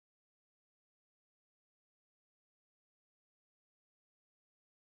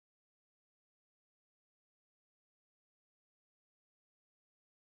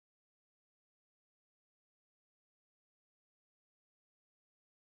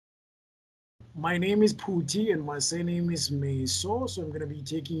My name is Puti and my surname is Meso. So I'm going to be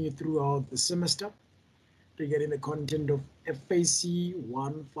taking you throughout the semester regarding the content of FAC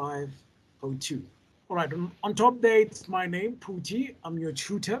 1502. All right, on top there, it's my name, Puti. I'm your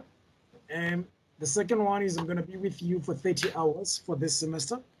tutor. And the second one is I'm going to be with you for 30 hours for this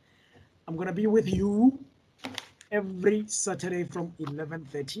semester. I'm going to be with you every Saturday from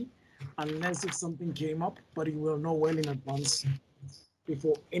 11:30, unless if something came up, but you will know well in advance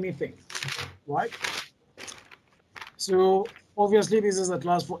before anything, right? So obviously this is a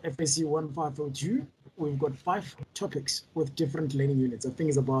class for FAC 1502. We've got 5 topics with different learning units. I think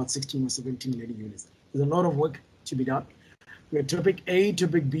it's about 16 or 17 learning units. There's a lot of work to be done. We have topic A,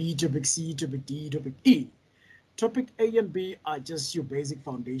 topic B, topic C, topic D, topic E. Topic A and B are just your basic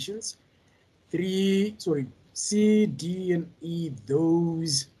foundations. C, D, and E,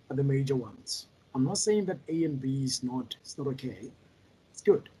 those are the major ones. I'm not saying that A and B is not okay. It's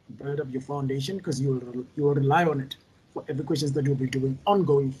good. Build up your foundation because you will rely on it for every questions that you'll be doing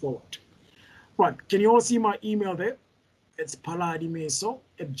ongoing forward. Right, can you all see my email there? It's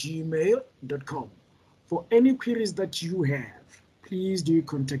paladimeso@gmail.com. For any queries that you have, please do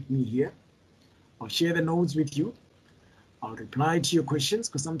contact me here. I'll share the notes with you. I'll reply to your questions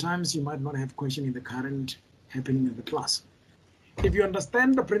because sometimes you might not have question in the current happening in the class. If you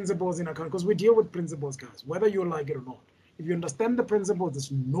understand the principles in account, because we deal with principles, guys, whether you like it or not. If you understand the principles, there's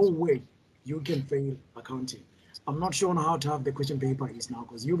no way you can fail accounting. I'm not sure on how to have the question paper is now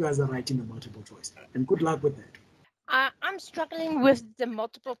because you guys are writing the multiple choice. And good luck with that. I'm struggling with the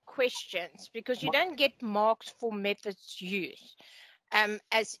multiple questions because you don't get marks for methods used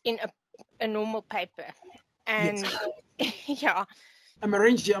as in a normal paper. And yes. Yeah. I'm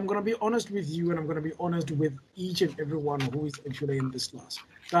going to be honest with you and I'm going to be honest with each and everyone who is actually in this class.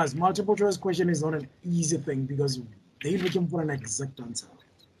 Guys, multiple choice question is not an easy thing because they're looking for an exact answer.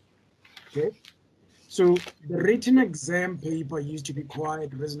 Okay? So the written exam paper used to be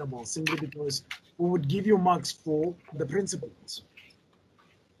quite reasonable simply because we would give you marks for the principles.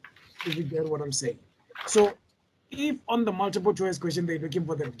 If you get what I'm saying. So if on the multiple choice question they're looking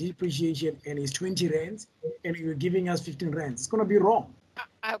for the depreciation and it's 20 rands and you're giving us 15 rands, it's going to be wrong.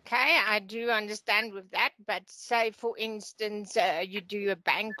 Okay, I do understand with that, but say for instance you do a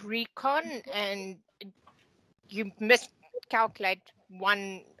bank recon and you miscalculate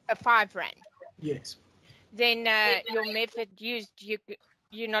 5 rand. Yes. Then your method used,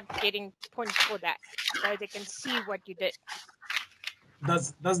 you're not getting points for that, so they can see what you did.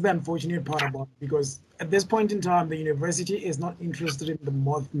 That's the unfortunate part about it, because at this point in time, the university is not interested in the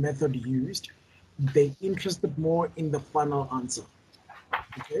method used. They're interested more in the final answer.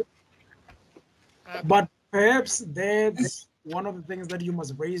 Okay? But perhaps that's one of the things that you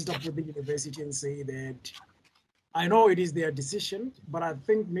must raise up with the university and say that I know it is their decision, but I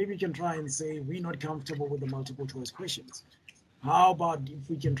think maybe you can try and say we're not comfortable with the multiple choice questions. How about if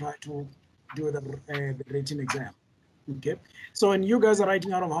we can try to do the written exam? Okay, so and you guys are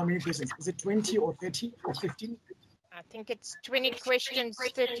writing out of how many questions? Is it 20 or 30 or 15? I think it's 20 questions,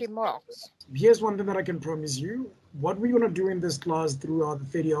 30 marks. Here's one thing that I can promise you. What we're going to do in this class throughout the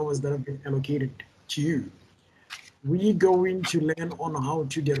 30 hours that have been allocated to you, we're going to learn on how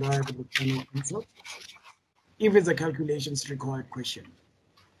to derive the final answer if it's a calculations required question.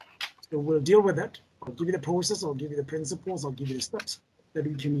 So we'll deal with that. I'll give you the process, I'll give you the principles, I'll give you the steps that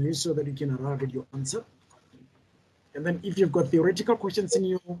you can use so that you can arrive at your answer. And then if you've got theoretical questions in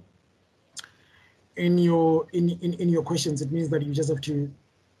your questions, it means that you just have to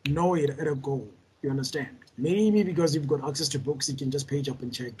know it at a go. You understand? Maybe because you've got access to books, you can just page up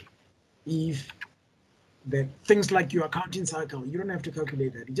and check if the things like your accounting cycle, you don't have to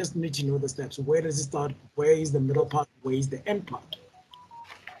calculate that. You just need to know the steps. Where does it start? Where is the middle part? Where is the end part?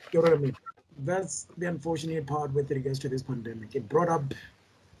 You know what I mean? That's the unfortunate part with regards to this pandemic. It brought up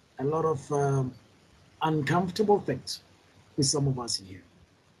a lot of uncomfortable things with some of us here.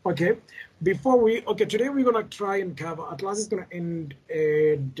 Okay, today we're gonna try and cover, our class is gonna end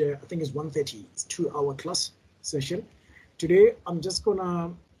at, I think it's 1:30, it's 2-hour class session. Today, I'm just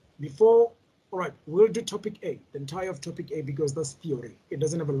gonna, all right, we'll do topic A, the entire of topic A, because that's theory. It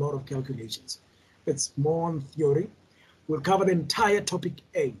doesn't have a lot of calculations. It's more on theory. We'll cover the entire topic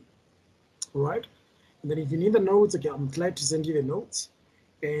A, all right? And then if you need the notes, okay, I'm glad to send you the notes.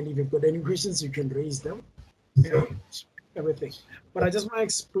 And if you've got any questions, you can raise them, everything. But I just want to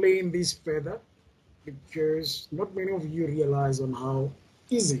explain this further because not many of you realize on how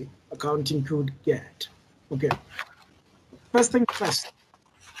easy accounting could get. Okay, first thing first.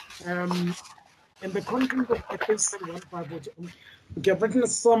 In the content of FAC 1502, okay, I've written a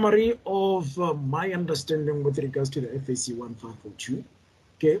summary of my understanding with regards to the FAC 1502.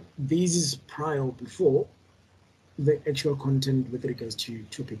 Okay, this is prior before the actual content with regards to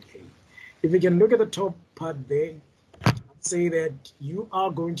topic A. If we can look at the top part there, say that you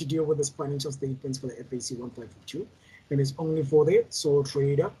are going to deal with this financial statements for the FAC1502, and it's only for the sole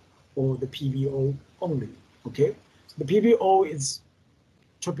trader or the PBO only. Okay, so the PBO is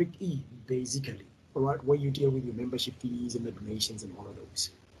topic E basically, all right, where you deal with your membership fees and the donations and all of those.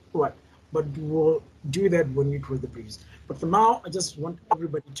 All right, but we'll do that when we create the briefs. But for now, I just want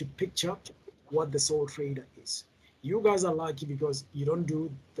everybody to picture what the sole trader is. You guys are lucky because you don't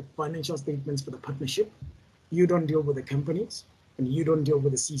do the financial statements for the partnership, you don't deal with the companies, and you don't deal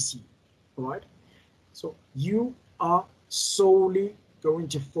with the CC, all right? So you are solely going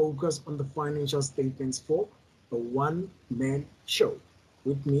to focus on the financial statements for the one-man show,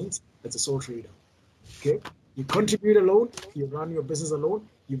 which means it's a sole trader, okay? You contribute alone, you run your business alone,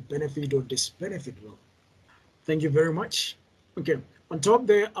 you benefit or disbenefit alone. Thank you very much. Okay, on top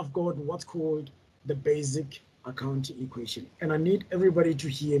there, I've got what's called the basic accounting equation. And I need everybody to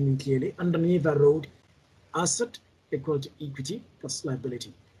hear me clearly. Underneath I wrote asset equal to equity plus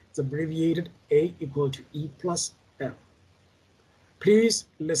liability. It's abbreviated A equal to E plus L. Please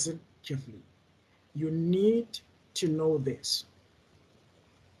listen carefully. You need to know this.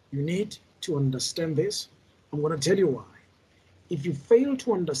 You need to understand this. I'm going to tell you why. If you fail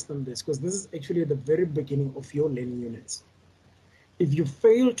to understand this, because this is actually at the very beginning of your learning units, if you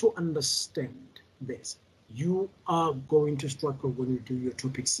fail to understand this, you are going to struggle when you do your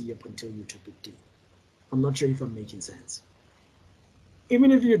topic C up until your topic D. I'm not sure if I'm making sense.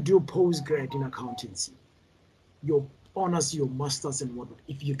 Even if you do postgrad in accountancy, your honors, your masters and whatnot,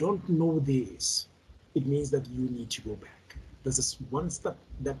 if you don't know this, it means that you need to go back. This is one step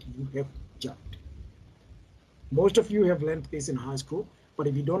that you have jumped. Most of you have learned this in high school, but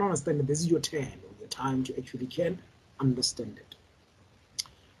if you don't understand it, this is your turn or your time to actually can understand it.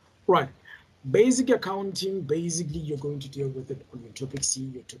 Right. Basic accounting, basically you're going to deal with it on your topic C,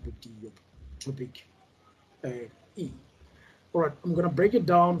 your topic D, your topic E. All right, I'm going to break it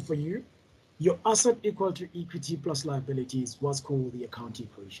down for you. Your asset equal to equity plus liability is what's called the accounting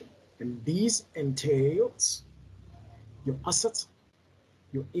equation. And these entails your assets,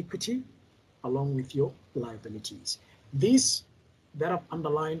 your equity, along with your liabilities. This that I've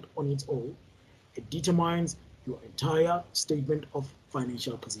underlined on its own, it determines your entire statement of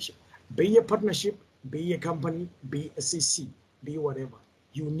financial position. Be a partnership, be a company, be a CC, be whatever.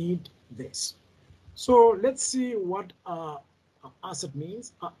 You need this. So let's see what asset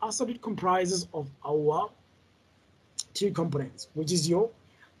means. Asset, it comprises of our two components, which is your,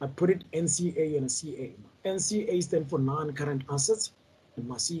 I put it NCA and a CA. NCA stands for non-current assets, and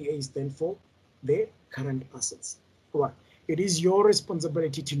my CA stands for the current assets. All right. It is your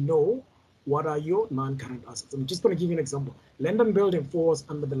responsibility to know what are your non-current assets. I'm just going to give you an example. Land and building falls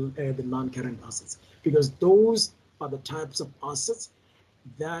under the non-current assets because those are the types of assets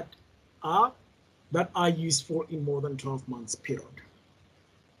that are useful in more than 12 months period.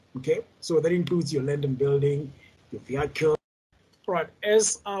 Okay, so that includes your land and building, your vehicle. All right,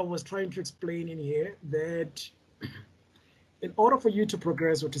 as I was trying to explain in here, that in order for you to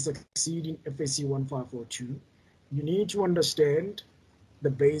progress or to succeed in FAC1502, you need to understand the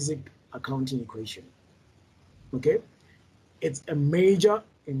basic accounting equation. Okay, it's a major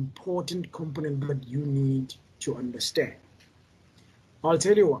important component that you need to understand. I'll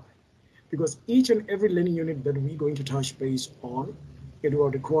tell you why. Because each and every learning unit that we're going to touch base on, it will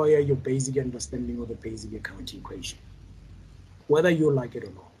require your basic understanding of the basic accounting equation, whether you like it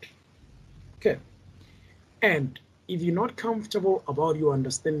or not. Okay. And if you're not comfortable about your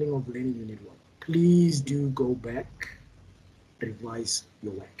understanding of learning unit 1, please do go back, revise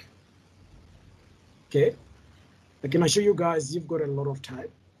your work. Okay. I can assure you guys, you've got a lot of time.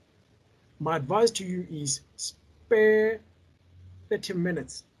 My advice to you is spare 30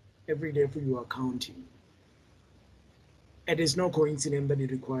 minutes every day for your accounting. It is no coincidence that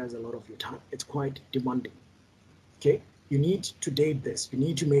it requires a lot of your time. It's quite demanding. Okay, you need to date this. You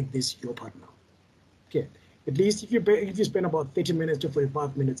need to make this your partner. Okay, at least if you spend about 30 minutes to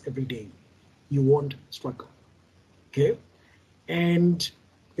 45 minutes every day, you won't struggle. Okay, and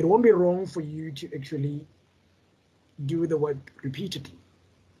it won't be wrong for you to actually do the work repeatedly,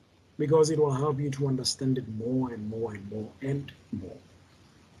 because it will help you to understand it more and more and more and more.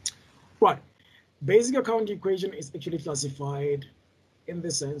 Right, basic accounting equation is actually classified in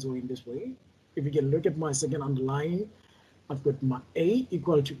this sense or in this way. If you can look at my second underline, I've got my A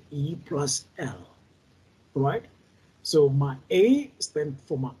equal to E plus L, right? So my A stands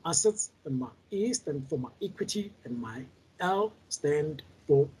for my assets, and my E stands for my equity, and my L stands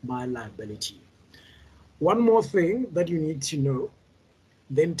for my liability. One more thing that you need to know,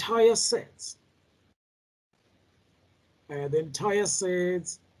 the entire sets, the entire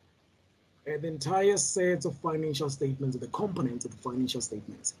sets of financial statements, the components of the financial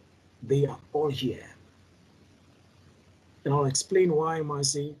statements, they are all here. And I'll explain why am I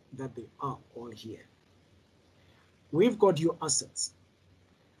saying that they are all here. We've got your assets.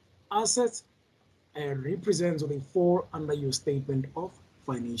 Assets represents what they fall under your statement of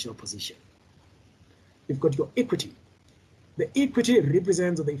financial position. You've got your equity. The equity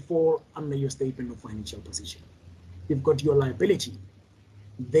represents what they fall under your statement of financial position. You've got your liability.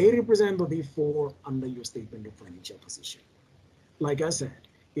 They represent what they fall under your statement of financial position. Like I said,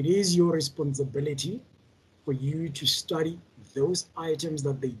 it is your responsibility for you to study those items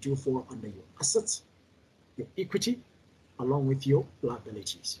that they do fall under your assets, your equity, along with your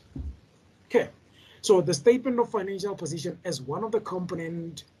liabilities. Okay, so the statement of financial position as one of the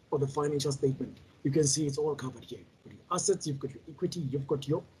components of the financial statement, you can see it's all covered here. You've got your assets, you've got your equity, you've got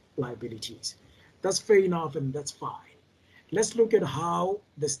your liabilities. That's fair enough and that's fine. Let's look at how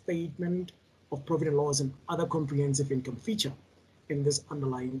the statement of profit and loss and other comprehensive income feature in this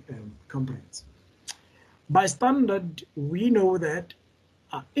underlying components. By standard, we know that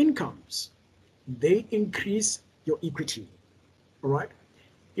incomes, they increase your equity, all right?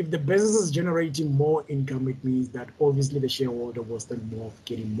 If the business is generating more income, it means that obviously the shareholder will stand more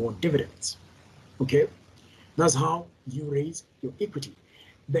getting more dividends, okay? That's how you raise your equity.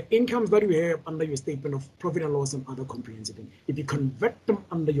 The incomes that you have under your statement of profit and loss and other comprehensive income, if you convert them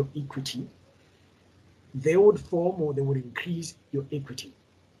under your equity, they would form or they would increase your equity,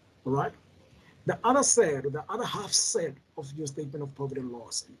 all right? The other side, or the other half set of your statement of profit and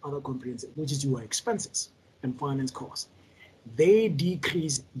loss and other comprehensive, which is your expenses and finance costs, they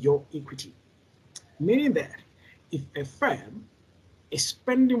decrease your equity. Meaning that if a firm is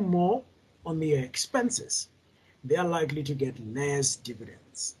spending more on their expenses, they are likely to get less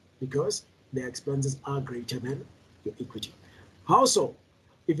dividends because their expenses are greater than your equity. How so?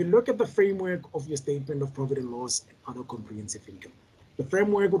 If you look at the framework of your statement of profit and loss and other comprehensive income, the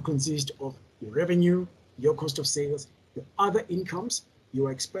framework would consist of your revenue, your cost of sales, your other incomes,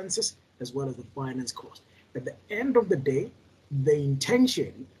 your expenses, as well as the finance cost. At the end of the day, the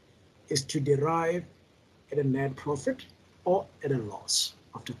intention is to derive at a net profit or at a loss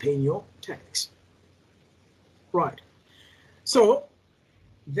after paying your tax. Right. So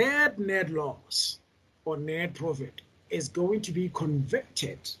that net loss or net profit is going to be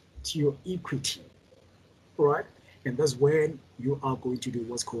converted to your equity, right? And that's when you are going to do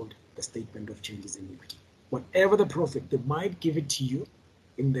what's called the statement of changes in equity. Whatever the profit, they might give it to you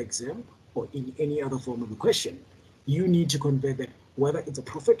in the exam or in any other form of a question, you need to convert that, whether it's a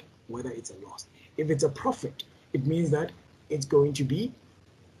profit, whether it's a loss. If it's a profit, it means that it's going to be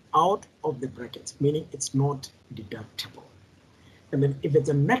out of the brackets, meaning it's not deductible. And then if it's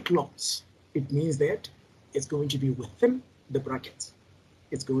a net loss, it means that it's going to be within the brackets.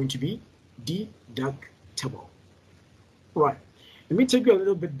 It's going to be deductible. Right. Let me take you a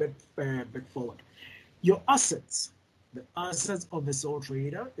little bit back forward. Your assets, the assets of the sole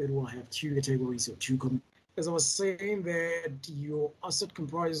trader, it will have two categories or two components. As I was saying, that your asset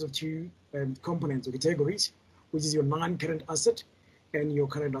comprises of two components or categories, which is your non-current asset and your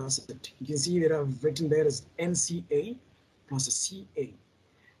current asset. You can see that I've written there as NCA plus a CA.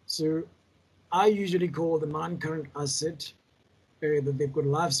 So I usually call the non-current asset that they've got a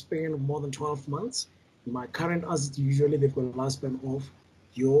lifespan of more than 12 months. My current assets, usually they've got a lifespan of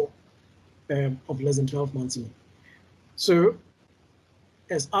less than 12 months. So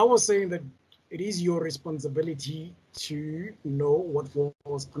as I was saying, that it is your responsibility to know what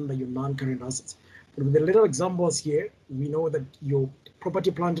falls under your non-current assets. But with the little examples here, we know that your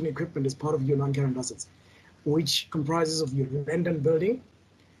property, plant, and equipment is part of your non-current assets, which comprises of your land and building,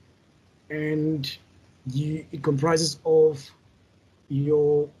 and it comprises of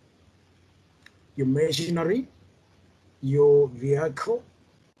your machinery, your vehicle,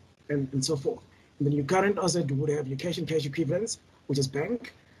 and so forth. And then your current asset would have your cash and cash equivalents, which is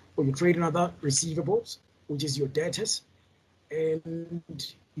bank, or your trade and other receivables, which is your debtors,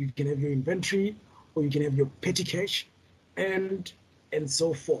 and you can have your inventory, or you can have your petty cash, and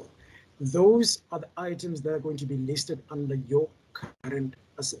so forth. Those are the items that are going to be listed under your current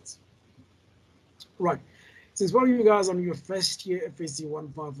assets. Right. Since one of you guys on your first year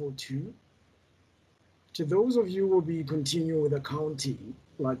FAC1502, to those of you who will be continuing with accounting,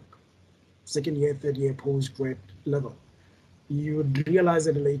 like second year, third year, postgrad level, you would realize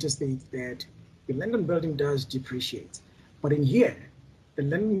at a later stage that the land and building does depreciate. But in here, the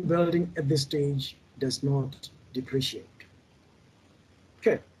land and building at this stage does not depreciate.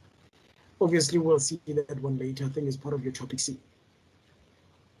 Okay. Obviously, we'll see that one later. I think it's part of your topic C.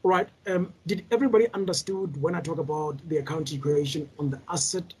 Right. Did everybody understood when I talk about the account equation on the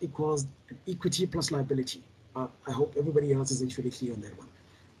asset equals equity plus liability? I hope everybody else is actually clear on that one.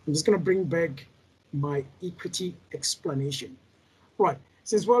 I'm just going to bring back my equity explanation. Right.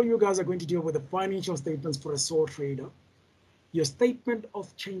 Since while you guys are going to deal with the financial statements for a sole trader, your statement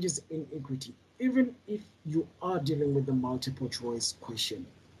of changes in equity, even if you are dealing with the multiple choice question,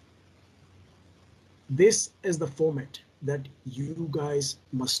 this is the format that you guys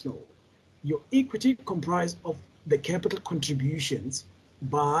must know. Your equity comprised of the capital contributions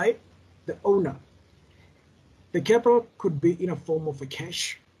by the owner. The capital could be in a form of a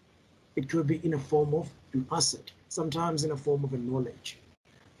cash. It could be in a form of an asset, sometimes in a form of a knowledge.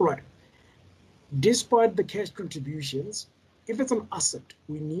 Right. Despite the cash contributions, if it's an asset,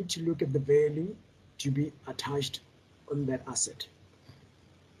 we need to look at the value to be attached on that asset.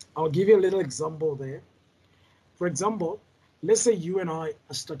 I'll give you a little example there. For example, let's say you and I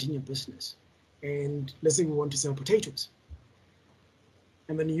are starting a business, and let's say we want to sell potatoes.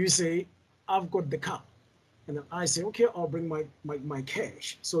 And then you say, I've got the car. And then I say, okay, I'll bring my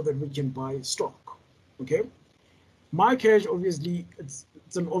cash so that we can buy stock. Okay. My cash, obviously, it's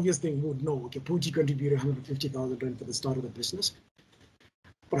an obvious thing you would know. Okay, Pooty contributed 150,000 Rand for the start of the business.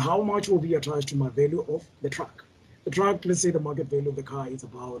 But how much will be attached to my value of the truck? The truck, let's say the market value of the car is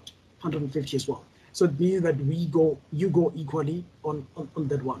about 150 as well. So it means that you go equally on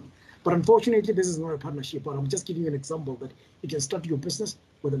that one. But unfortunately, this is not a partnership, but I'm just giving you an example that you can start your business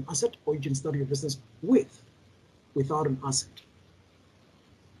with an asset, or you can start your business without an asset.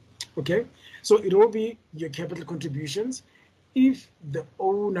 Okay, so it will be your capital contributions. If the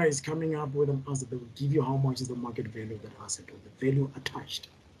owner is coming up with an asset, they will give you how much is the market value of that asset, or the value attached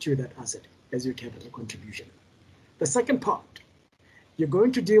to that asset as your capital contribution. The second part, you're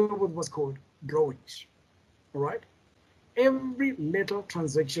going to deal with what's called drawings. All right. Every little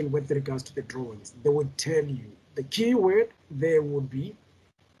transaction with regards to the drawings, they would tell you the key word there would be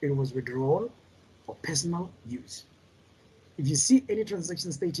it was withdrawn for personal use. If you see any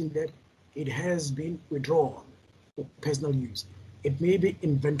transaction stating that it has been withdrawn for personal use, it may be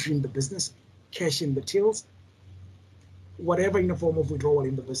inventory in the business, cash in the tills, whatever in the form of withdrawal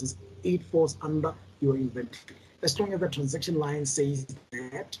in the business, it falls under your inventory. As long as the transaction line says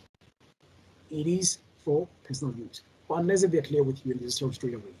that it is for personal use, or unless they're clear with you and just tell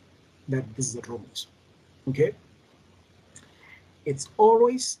straight away that this is a drawings. Okay, it's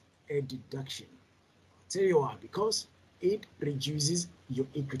always a deduction. I'll tell you why, because it reduces your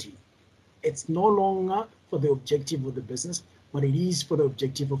equity. It's no longer for the objective of the business, but it is for the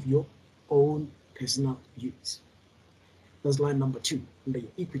objective of your own personal use. That's line number 2 under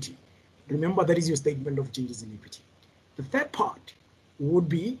your equity. Remember, that is your statement of changes in equity. The third part would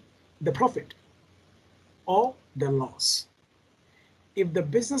be the profit or the loss. If the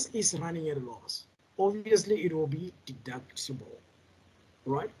business is running at a loss, obviously it will be deductible,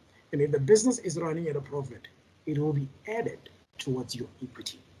 right? And if the business is running at a profit, it will be added towards your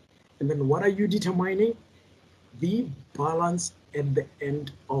equity. And then what are you determining? The balance at the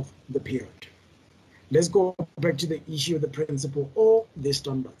end of the period. Let's go back to the issue of the principle or the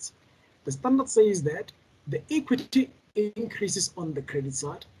standards. The standard says that the equity increases on the credit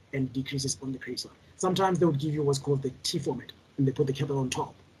side and decreases on the credit side. Sometimes they would give you what's called the T format, and they put the capital on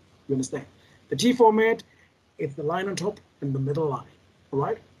top. You understand? The T format, it's the line on top and the middle line, all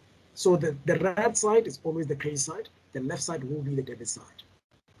right? So the right side is always the credit side, the left side will be the debit side,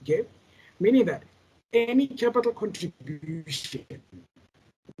 okay? Meaning that any capital contribution,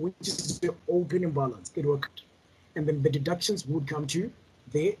 which is the opening balance, it will cut, and then the deductions would come to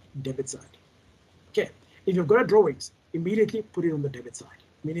the debit side. Okay, if you've got a drawings, immediately put it on the debit side,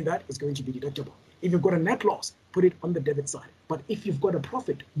 meaning that it's going to be deductible. If you've got a net loss, put it on the debit side. But if you've got a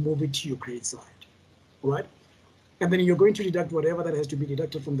profit, move it to your credit side, all right? And then you're going to deduct whatever that has to be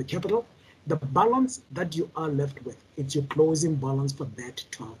deducted from the capital. The balance that you are left with, it's your closing balance for that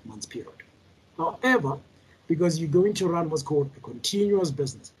 12 months period. However, because you're going to run what's called a continuous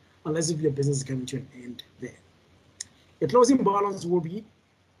business, unless if your business is coming to an end there. The closing balance will be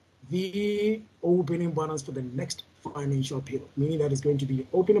the opening balance for the next financial period, meaning that it's going to be the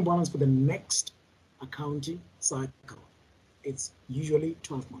opening balance for the next accounting cycle. It's usually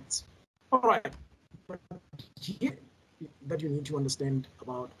 12 months. All right. But here, that you need to understand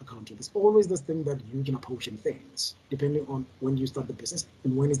about accounting, there's always this thing that you can apportion things depending on when you start the business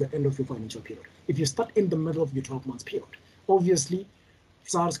and when is the end of your financial period. If you start in the middle of your 12 months period, obviously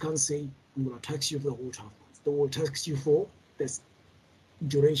SARS can't say, I'm going to tax you for the whole 12 months. They will tax you for this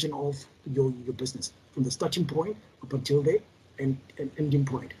duration of your business from the starting point up until the ending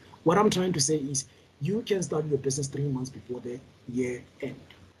point. What I'm trying to say is you can start your business 3 months before the year end.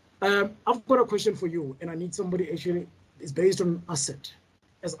 I've got a question for you, and I need somebody actually, it's based on asset.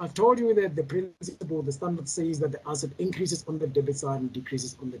 As I've told you that the principle, the standard says that the asset increases on the debit side and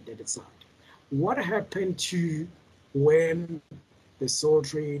decreases on the debit side. What happened to when the sole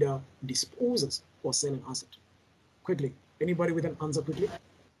trader disposes or selling asset? Quickly, anybody with an answer quickly?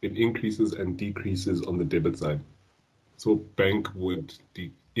 It increases and decreases on the debit side. So bank would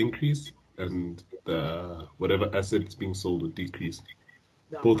increase and the whatever asset is being sold would decrease.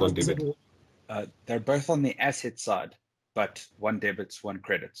 Both on debit. They're both on the asset side, but one debits, one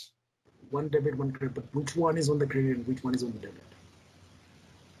credits. One debit, one credit, but which one is on the credit and which one is on the debit?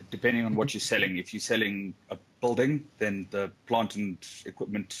 Depending on what you're selling. If you're selling a building, then the plant and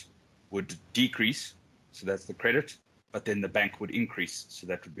equipment would decrease, so that's the credit, but then the bank would increase, so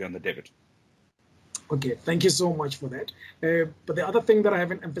that would be on the debit. Okay, thank you so much for that. But the other thing that I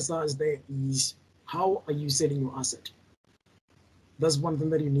haven't emphasized there is how are you selling your asset? That's one thing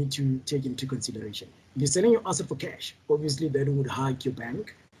that you need to take into consideration. If you're selling your asset for cash, obviously that would hike your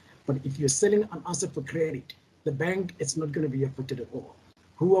bank. But if you're selling an asset for credit, the bank is not going to be affected at all.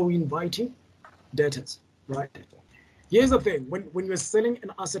 Who are we inviting? Debtors, right? Here's the thing, when you're selling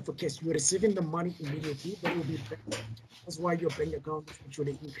an asset for cash, you're receiving the money immediately, that will be banked. That's why your bank account is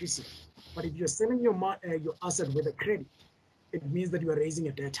actually increasing. But if you're selling your asset with a credit, it means that you are raising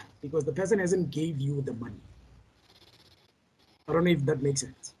a debtor because the person hasn't gave you the money. I don't know if that makes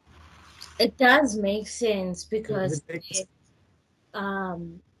sense. It does make sense because it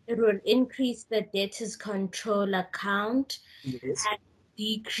will increase the debtor's control account. Yes. And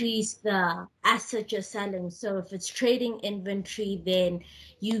decrease the asset you're selling. So if it's trading inventory, then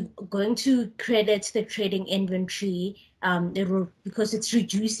you're going to credit the trading inventory because it's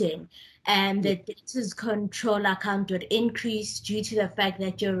reducing, and the debtor's control account would increase due to the fact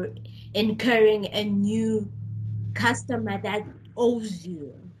that you're incurring a new customer that owes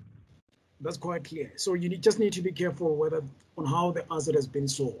you. That's quite clear. So you just need to be careful on how the asset has been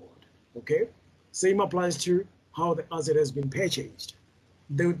sold. Okay. Same applies to how the asset has been purchased.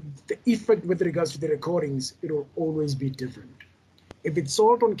 The effect with regards to the recordings, it will always be different. If it's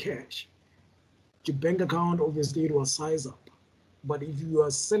sold on cash, your bank account, obviously it will size up. But if you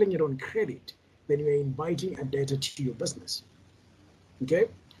are selling it on credit, then you are inviting a debtor to your business. Okay?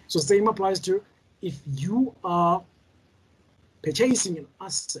 So same applies to if you are purchasing an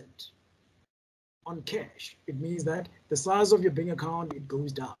asset on cash, it means that the size of your bank account, it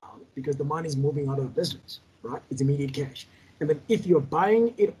goes down because the money is moving out of the business, right? It's immediate cash. And then if you're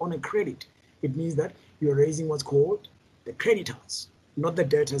buying it on a credit, it means that you're raising what's called the creditors, not the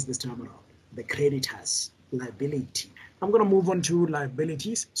debtors this time around, the creditors liability. I'm going to move on to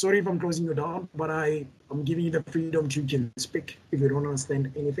liabilities. Sorry if I'm closing you down, but I'm giving you the freedom to speak if you don't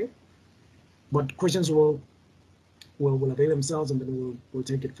understand anything. But questions will avail themselves, and then we'll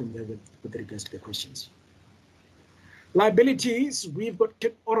take it from there with regards to the questions. Liabilities, we've got,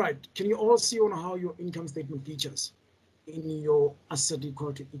 all right, can you all see on how your income statement features in your asset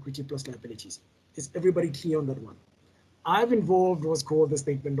equal to equity plus liabilities? Is everybody clear on that one? I've involved what's called the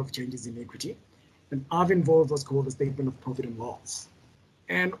statement of changes in equity, and I've involved what's called the statement of profit and loss.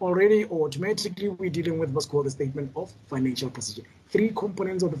 And already automatically we're dealing with what's called the statement of financial position. Three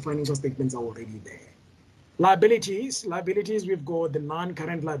components of the financial statements are already there. Liabilities, we've got the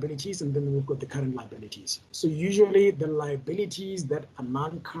non-current liabilities, and then we've got the current liabilities. So usually the liabilities that are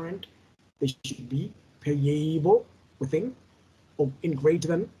non-current, they should be payable within or in greater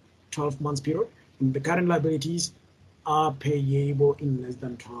than 12 months period, and the current liabilities are payable in less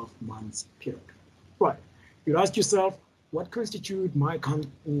than 12 months period. Right. You ask yourself, what constitute my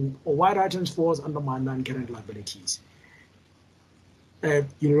or what items falls under my non-current liabilities?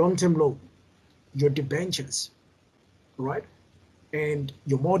 Your long-term loan, your debentures, right, and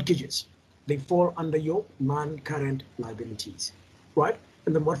your mortgages, they fall under your non-current liabilities, right?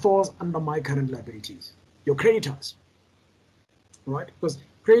 And then what falls under my current liabilities? Your creditors, right? Because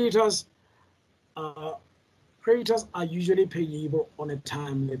creditors are usually payable on a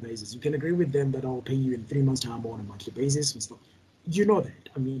timely basis. You can agree with them that I'll pay you in 3 months' time or on a monthly basis and stuff. You know that.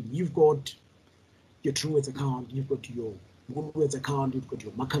 I mean, you've got your Truworths account, you've got your Woolworths account, you've got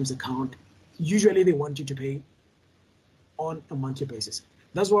your Markham's account. Usually they want you to pay on a monthly basis.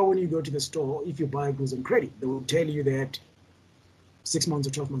 That's why when you go to the store, if you buy goods on credit, they will tell you that 6 months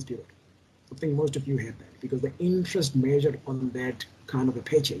or 12 months period. I think most of you have that because the interest measured on that kind of a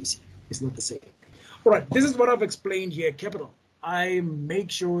purchase is not the same. All right, this is what I've explained here, capital. I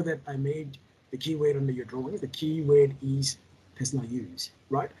make sure that I made the keyword under your drawings. The keyword is personal use,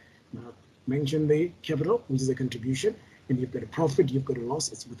 right? Now, mention the capital, which is a contribution, and you've got a profit, you've got a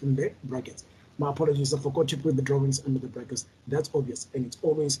loss, it's within the brackets. My apologies, I forgot to put the drawings under the brackets. That's obvious, and it's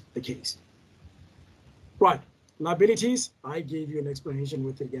always the case. Right, liabilities, I gave you an explanation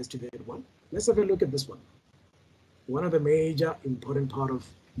with regards to that one. Let's have a look at this one. One of the major important part of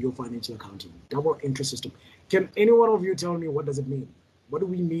your financial accounting, double entry system. Can any one of you tell me what does it mean? What do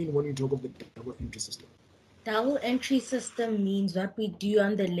we mean when we talk of the double entry system? Double entry system means what we do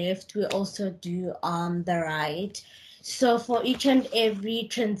on the left, we also do on the right. So for each and every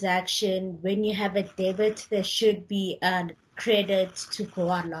transaction, when you have a debit, there should be a credit to go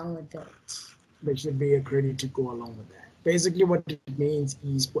along with it. There should be a credit to go along with that. Basically, what it means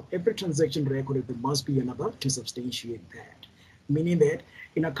is for every transaction recorded, there must be another to substantiate that. Meaning that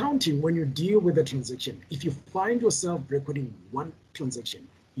in accounting, when you deal with a transaction, if you find yourself recording one transaction,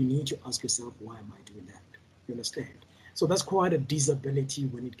 you need to ask yourself, why am I doing that? You understand? So that's quite a disability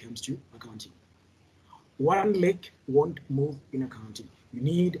when it comes to accounting. One leg won't move in accounting. You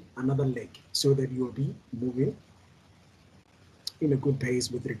need another leg so that you will be moving in a good pace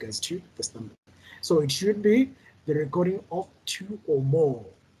with regards to the standard. So it should be the recording of 2 or more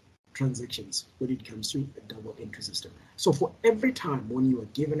transactions when it comes to a double entry system. So for every time when you are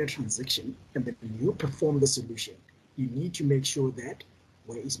given a transaction and then you perform the solution, you need to make sure that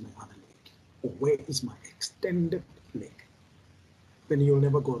where is my other leg or where is my extended leg? Then you'll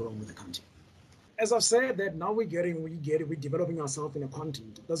never go wrong with accounting. As I've said that now we're developing ourselves in a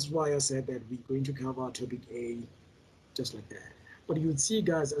content. That's why I said that we're going to cover topic A just like that. But you'll see,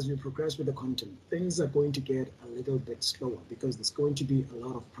 guys, as we progress with the content, things are going to get a little bit slower because there's going to be a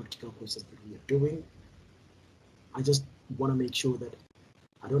lot of practical courses that we are doing. I just want to make sure that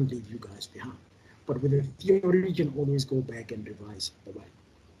I don't leave you guys behind. But with the theory, you can always go back and revise the way,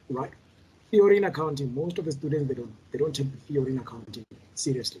 right? Theory in accounting, most of the students, they don't take the theory in accounting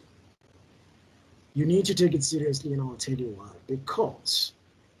seriously. You need to take it seriously, and I'll tell you why. Because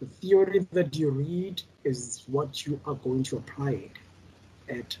the theory that you read is what you are going to apply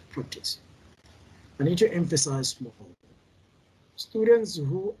at practice. I need to emphasize more. Students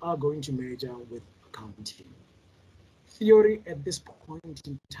who are going to major with accounting, theory at this point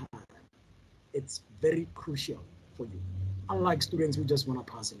in time, it's very crucial for you. Unlike students who just want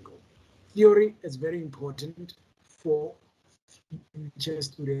to pass and go. Theory is very important for future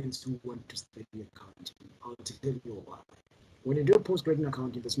students who want to study accounting. I'll tell you why. When you do a postgraduate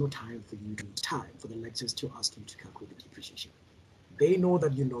accounting, there's no time for you for the lecturers to ask you to calculate the depreciation. They know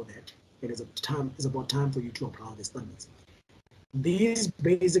that you know that. It is about time for you to apply the standards. These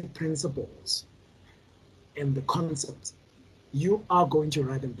basic principles and the concepts, you are going to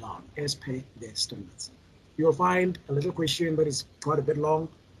write them down as per their standards. You'll find a little question that is quite a bit long.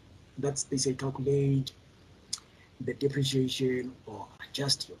 That's, they say, calculate the depreciation or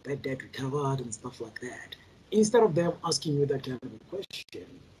adjust your bad debt recovered and stuff like that. Instead of them asking you that kind of a question,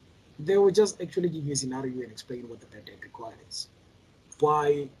 they will just actually give you a scenario and explain what the bad debt required is.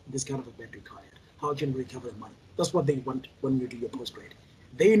 Why this kind of a bad required? How can we recover the money? That's what they want when you do your postgrad.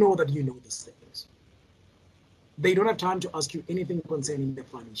 They know that you know these things. They don't have time to ask you anything concerning the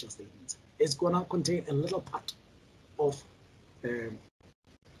financial statements. It's gonna contain a little part of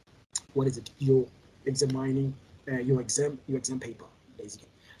your examining your exam paper, basically.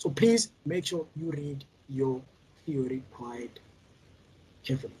 So please make sure you read your theory quite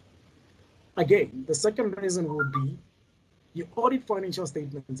carefully. Again, the second reason would be you audit financial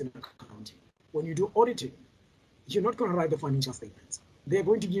statements in accounting. When you do auditing, you're not going to write the financial statements. They're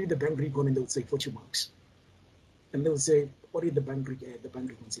going to give you the bank record and they'll say 40 marks. And they'll say, audit the bank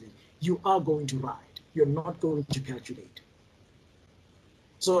reconciliation. You are going to write. You're not going to calculate.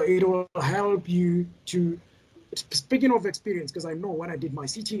 So it will help you to, speaking of experience, because I know when I did my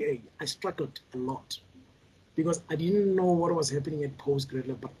CTA, I struggled a lot because I didn't know what was happening at postgrad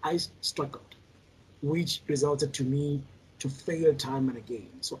level, but I struggled, which resulted to me to fail time and again.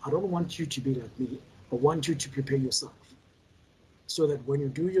 So I don't want you to be like me. I want you to prepare yourself so that when you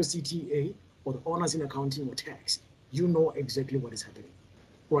do your CTA or the honors in accounting or tax, you know exactly what is happening.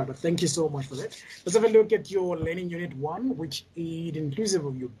 Right, thank you so much for that. Let's have a look at your learning unit 1, which is inclusive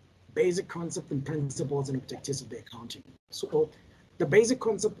of your basic concept and principles and objectives of the accounting. So the basic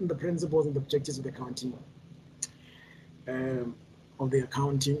concept and the principles and the objectives of the accounting,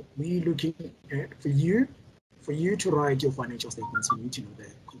 we're looking at for you to write your financial statements, you need to know the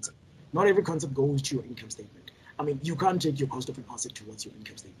concept. Not every concept goes to your income statement. I mean, you can't take your cost of an asset towards your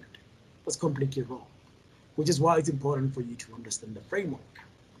income statement. That's completely wrong, which is why it's important for you to understand the framework.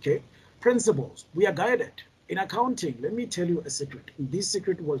 Okay, principles. We are guided in accounting. Let me tell you a secret. This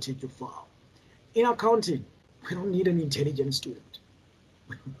secret will take you far. In accounting, we don't need an intelligent student.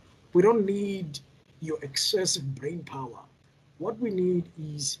 We don't need your excessive brain power. What we need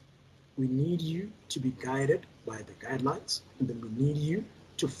is we need you to be guided by the guidelines, and then we need you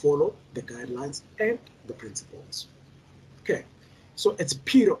to follow the guidelines and the principles. Okay, so it's a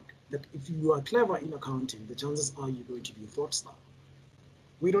period that if you are clever in accounting, the chances are you're going to be a fraudster.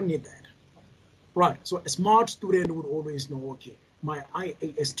 We don't need that. Right, so a smart student would always know, okay, my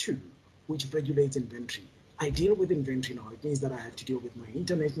IAS2, which regulates inventory, I deal with inventory now. It means that I have to deal with my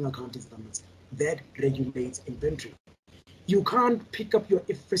international accounting standards that regulates inventory. You can't pick up your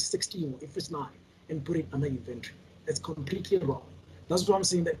IFRS 16 or IFRS 9 and put it under inventory. That's completely wrong. That's why I'm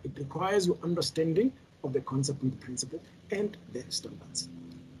saying that it requires your understanding of the concept and the principle and the standards.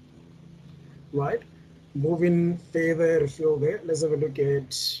 Right, moving further, let's have a look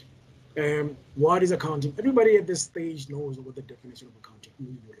at what is accounting. Everybody at this stage knows what the definition of accounting is.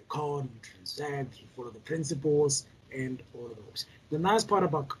 You record, you transact, you follow the principles, and all of those. The nice part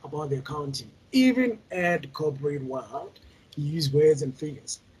about the accounting, even at corporate world, you use words and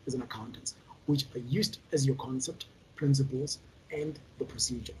figures as an accountant, which are used as your concept, principles, and the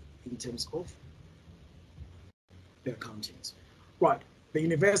procedure in terms of the accountings. Right. The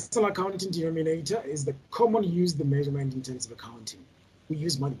universal accounting denominator is the common use, the measurement in terms of accounting. We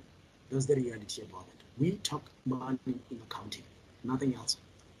use money. That's the reality about it. We talk money in accounting, nothing else.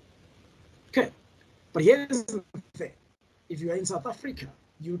 Okay, but here's the thing. If you are in South Africa,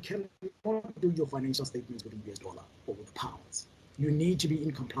 you cannot do your financial statements with the US dollar or with pounds. You need to be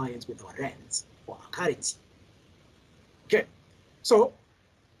in compliance with our rands or our currency. Okay, so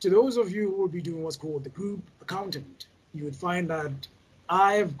to those of you who will be doing what's called the group accountant, you would find that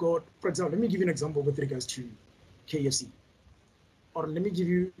I've got, for example, let me give you an example with regards to KFC. Or let me give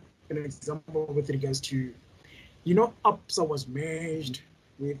you an example with regards to, you know, ABSA was merged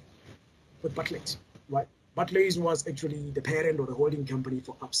with Barclays, right? Barclays was actually the parent or the holding company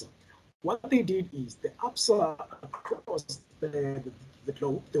for ABSA. What they did is the ABSA across the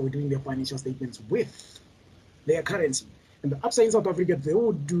globe, they were doing their financial statements with their currency. And the ABSA in South Africa, they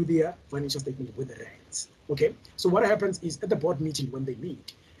would do their financial statement with the rands. Okay, so what happens is at the board meeting when they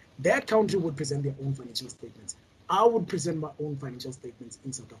meet, that country would present their own financial statements. I would present my own financial statements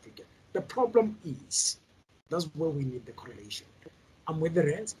in South Africa. The problem is, that's where we need the correlation. I'm with the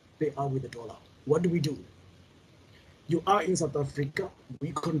rands, they are with the dollar. What do? You are in South Africa,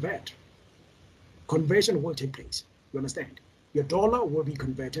 we convert. Conversion will take place, you understand? Your dollar will be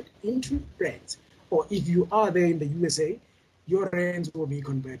converted into rands. Or if you are there in the USA, your rands will be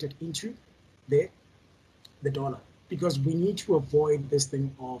converted into the dollar, because we need to avoid this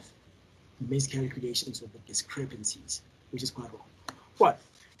thing of miscalculations or the discrepancies, which is quite wrong. But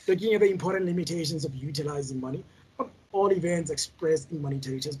looking at the important limitations of utilizing money, all events expressed in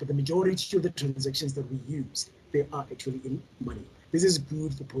monetary terms, but the majority of the transactions that we use, they are actually in money. This is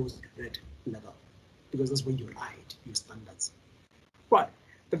good for post-grad level, because that's where you write your standards. Right.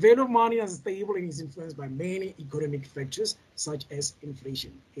 The value of money is stable and is influenced by many economic factors, such as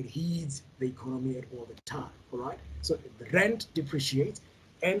inflation. It heats the economy at all the time, all right? So the rand depreciates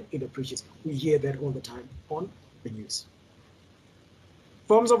and it appreciates. We hear that all the time on the news.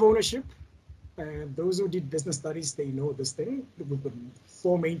 Forms of ownership. Those who did business studies, they know this thing. We've got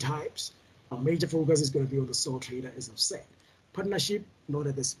 4 main types. Our major focus is going to be on the sole trader, as I've said. Partnership, not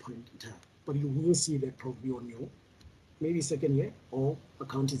at this point in time, but you will see that probably on your maybe second year or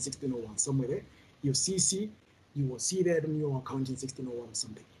accounting 1601, somewhere there. Your CC, you will see that in your accounting 1601 or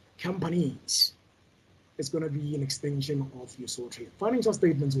something. Companies, it's going to be an extension of your sole trader. Financial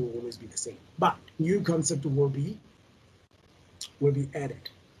statements will always be the same, but new concept will be added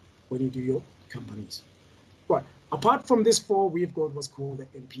when you do your companies. Right. Apart from this 4, we've got what's called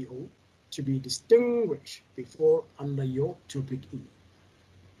the NPO to be distinguished before under your topic E.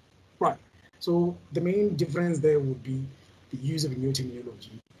 Right. So the main difference there would be the use of a new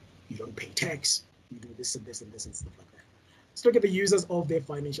terminology. You don't pay tax, you do this and this and this and stuff like that. Let's look at the users of their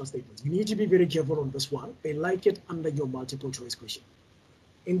financial statements. You need to be very careful on this one. They like it under your multiple choice question.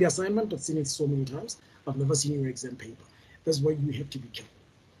 In the assignment, I've seen it so many times. I've never seen your exam paper. That's why you have to be careful,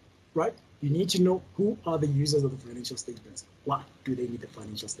 right? You need to know who are the users of the financial statements. Why do they need the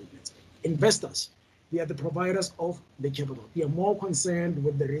financial statements? Investors. They are the providers of the capital. They are more concerned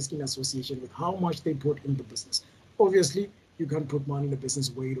with the risk in association with how much they put in the business. Obviously, you can't put money in the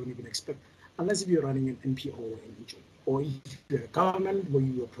business where you don't even expect, unless if you're running an NPO or an NGO, or if you're a government where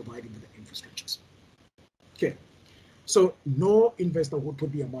you are providing the infrastructures. Okay, so no investor would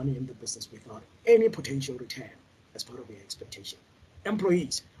put their money in the business without any potential return as part of their expectation.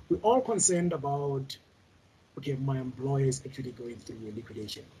 Employees, we're all concerned about, okay, my employer is actually going through a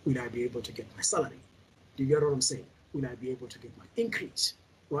liquidation. Will I be able to get my salary? Do you get what I'm saying? Will I be able to get my increase,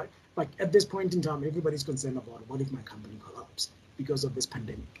 right? Like at this point in time, everybody's concerned about what if my company collapses because of this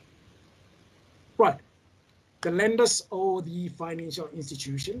pandemic. Right. The lenders or the financial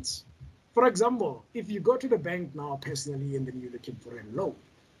institutions. For example, if you go to the bank now personally and then you're looking for a loan,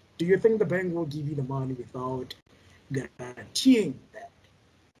 do you think the bank will give you the money without guaranteeing that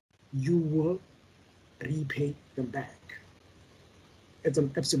you will repay them back? It's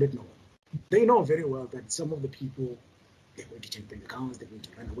an absolute no. They know very well that some of the people, they're going to take bank accounts, they're going to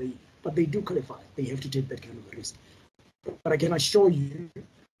run away, but they do qualify. They have to take that kind of risk. But I can assure you,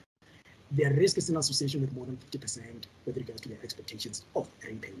 their risk is in association with more than 50% with regards to their expectations of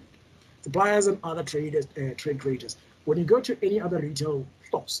repayment. Suppliers and other traders, trade creators, when you go to any other retail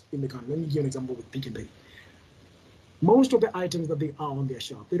stores in the country, let me give you an example with Pick n Pay. Most of the items that they are on their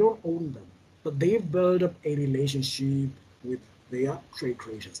shelf, they don't own them, but they've built up a relationship with their trade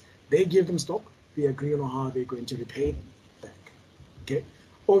creators. They give them stock, they agree on how they're going to repay them back. Okay,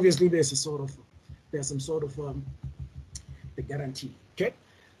 obviously there's some sort of the guarantee. Okay,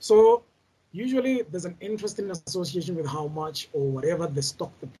 so usually there's an interest in association with how much or whatever the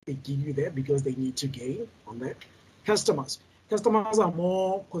stock that they give you there, because they need to gain on that. Customers are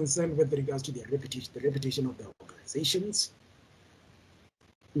more concerned with regards to their reputation, the reputation of their organizations.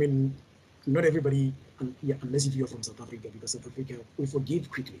 I mean, not everybody, unless if you're from South Africa, because South Africa, we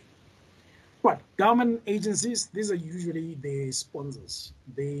forgive quickly. But government agencies, these are usually the sponsors.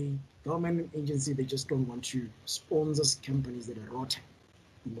 Government agency, they just don't want to sponsor companies that are rotten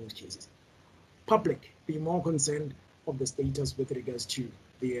in most cases. Public, be more concerned of the status with regards to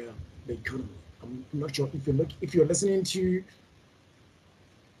the economy. I'm not sure if you're listening to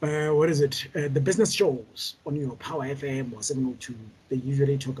the business shows on your Power FM or 702, they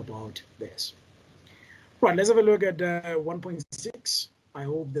usually talk about this. Right, let's have a look at 1.6. I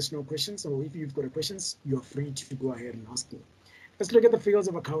hope there's no questions, or if you've got questions, you're free to go ahead and ask me. Let's look at the fields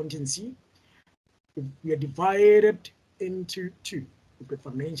of accountancy. We are divided into two. We've got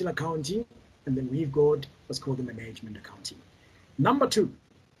financial accounting, and then we've got what's called the management accounting. Number two,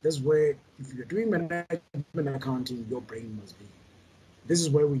 this is where if you're doing management accounting, your brain must be. This is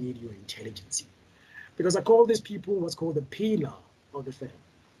where we need your intelligence. Because I call these people what's called the pillar of the firm.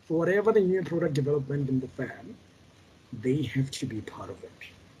 For whatever the new product development in the firm, they have to be part of it.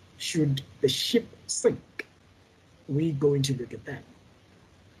 Should the ship sink, we're going to look at that.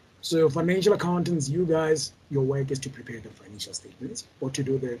 So financial accountants, you guys, your work is to prepare the financial statements or to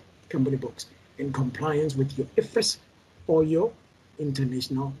do the company books in compliance with your IFRS or your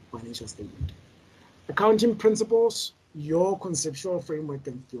international financial statement. Accounting principles, your conceptual framework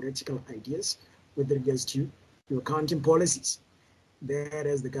and theoretical ideas with regards to your accounting policies. That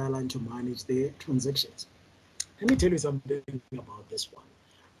is the guideline to manage their transactions. Let me tell you something about this one.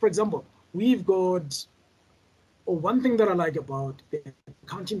 For example, we've got, one thing that I like about the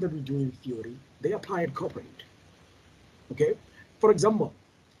accounting that we do in theory, they apply it corporate. Okay? For example,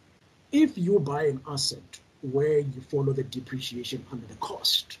 if you buy an asset where you follow the depreciation under the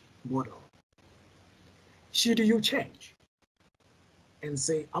cost model, should you change and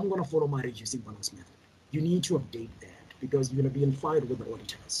say, I'm going to follow my reducing balance method? You need to update that because you're going to be in fight with the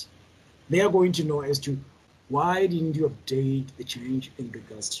auditors. They are going to know as to why didn't you update the change in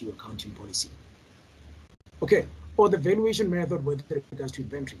regards to your accounting policy? Okay, or the valuation method with regards to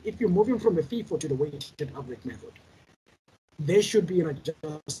inventory. If you're moving from the FIFO to the weighted average method, there should be an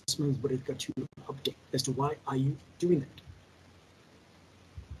adjustment with regard to update as to why are you doing that.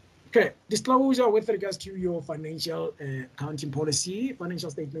 Okay, disclosure with regards to your financial accounting policy.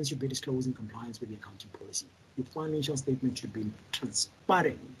 Financial statements should be disclosed in compliance with the accounting policy. Your financial statement should be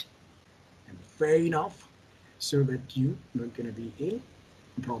transparent and fair enough so that you're not going to be in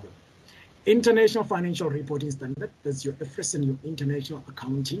problem. International financial reporting standard, that's your IFRS and your international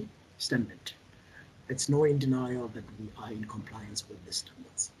accounting standard. It's no in denial that we are in compliance with the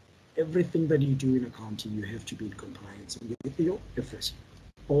standards. Everything that you do in accounting, you have to be in compliance with your IFRS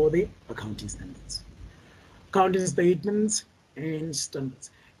or the accounting standards. Accounting statements and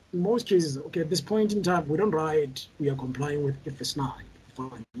standards. In most cases, okay, at this point in time, we don't write, we are complying with IFRS 9,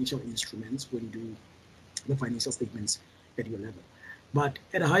 financial instruments when you do the financial statements at your level. But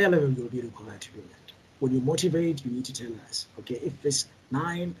at a higher level, you'll be required to do that. When you motivate, you need to tell us, okay, IFRS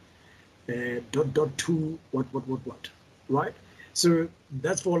 9, .2, what, right? So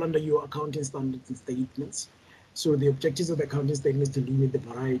that's fall under your accounting standards and statements. So the objectives of the accounting statement is to limit the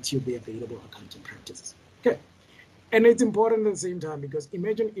variety of the available accounting practices. Okay. And it's important at the same time because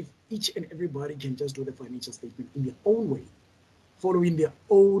imagine if each and everybody can just do the financial statement in their own way, following their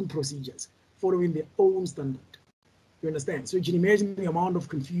own procedures, following their own standard. You understand? So you can imagine the amount of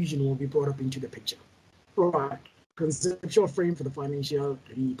confusion will be brought up into the picture. Right. Conceptual frame for the financial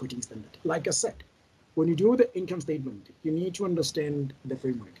reporting standard. Like I said, when you do the income statement, you need to understand the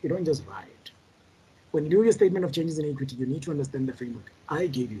framework. You don't just write. When you do your statement of changes in equity, you need to understand the framework. I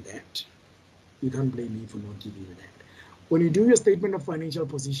gave you that. You can't blame me for not giving you that. When you do your statement of financial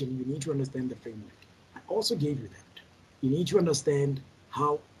position, you need to understand the framework. I also gave you that. You need to understand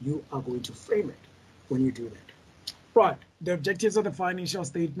how you are going to frame it when you do that. Right, the objectives of the financial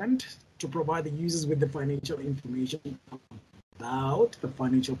statement to provide the users with the financial information about the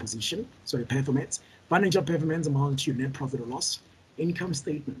financial position, performance. Financial performance amounts to net profit or loss. Income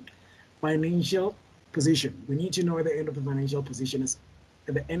statement. Financial position. We need to know at the end of the financial position is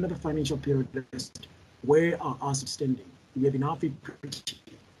at the end of the financial period, where are assets standing? We have enough equity.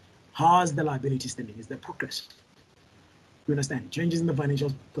 How's the liability standing? Is there progress? You understand? Changes in the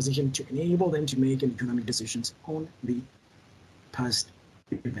financial position to enable them to make economic decisions on the past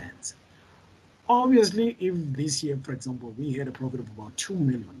events. Obviously, if this year, for example, we had a profit of about 2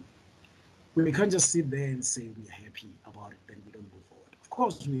 million, we can't just sit there and say we are happy about it, then we don't move forward. Of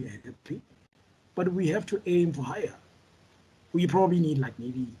course, we are happy, but we have to aim for higher. We probably need, like,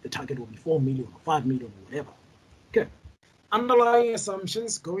 maybe the target will be 4 million or 5 million or whatever. Okay. Underlying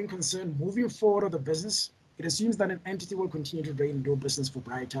assumptions, going concern, moving forward of the business, it assumes that an entity will continue to run and do business for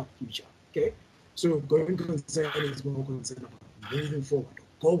brighter future. Okay. So going concern is more concerned about moving forward,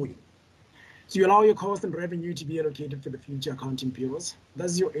 going. So you allow your cost and revenue to be allocated for the future accounting periods.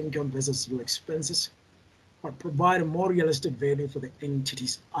 That's your income versus your expenses, but provide a more realistic value for the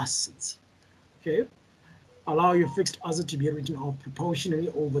entity's assets. Okay. Allow your fixed asset to be written off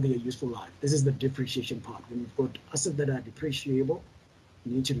proportionally over their useful life. This is the depreciation part. When you've got assets that are depreciable,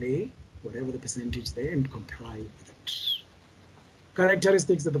 you need to lay whatever the percentage there and comply with it.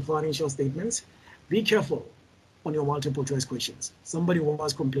 Characteristics of the financial statements. Be careful on your multiple choice questions. Somebody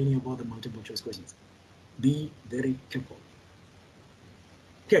was complaining about the multiple choice questions. Be very careful.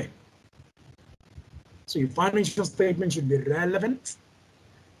 Okay. So your financial statement should be relevant,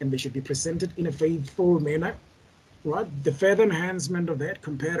 and they should be presented in a faithful manner, right? The further enhancement of that,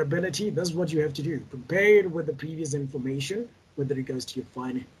 comparability, that's what you have to do. Compare it with the previous information with regards to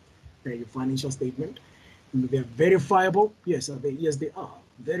your financial statement. And they're verifiable. Yes, yes, they are.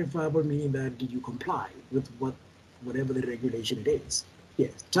 Verifiable meaning that did you comply with whatever the regulation it is?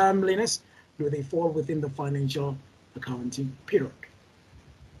 Yes. Timeliness, do they fall within the financial accounting period?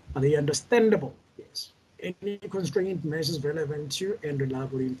 Are they understandable? Yes. Any constraint measures relevant to and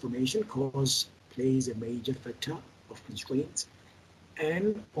reliable information cause plays a major factor of constraints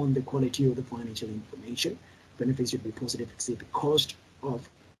and on the quality of the financial information. Benefits should be positive exceed the cost of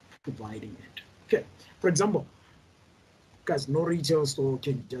providing it. Okay, for example, guys, no retail store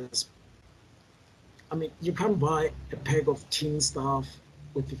can just, I mean, you can't buy a pack of tin stuff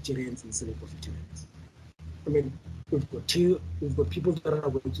with 50 rands and sell it for 50 rands. I mean, we've got people that are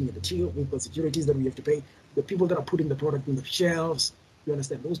working at the till, we've got securities that we have to pay, the people that are putting the product on the shelves, you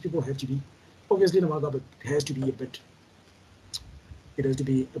understand, those people have to be, obviously the markup has to be a bit, it has to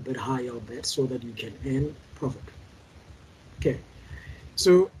be a bit higher of that so that you can earn profit. Okay,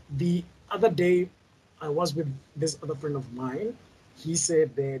 so the other day I was with this other friend of mine. He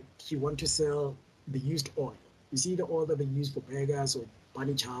said that he wants to sell the used oil. You see the oil that they use for burgers or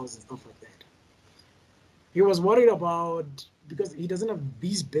bunny chows and stuff like that. He was worried about, because he doesn't have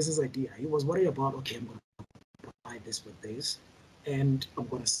this business idea, he was worried about, okay, I'm going to buy this with this, and I'm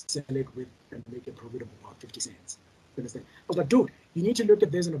going to sell it with and make a profit of about 50 cents. You understand? I was like, dude, you need to look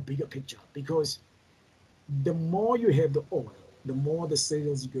at this in a bigger picture, because the more you have the oil, the more the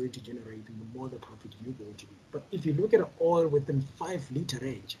sales you're going to generate and the more the profit you're going to do. But if you look at oil within 5-liter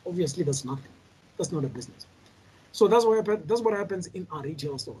range, obviously that's nothing. That's not a business. So that's what happens in our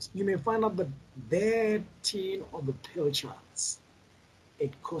retail stores. You may find out that their tin of the pill charts,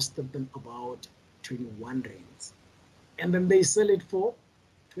 it costed them about 21 rands. And then they sell it for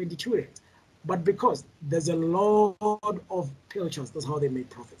 22 rands. But because there's a lot of pill charts, that's how they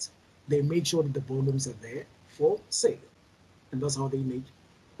make profits. They make sure that the volumes are there for sale. And that's how they make.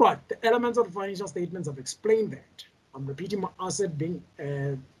 Right, the elements of the financial statements, I've explained that. I'm repeating my asset being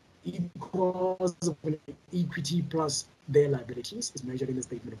equals equity plus their liabilities is measured in the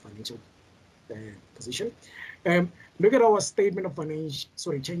statement of financial position. Look at our statement of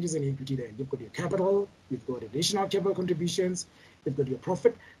changes in equity there. You've got your capital, you've got additional capital contributions, you've got your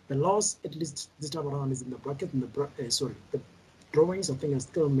profit. The loss, at least this time around, is in the bracket. And the drawings, I think I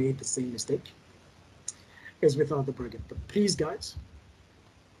still made the same mistake as without the bracket. But please, guys,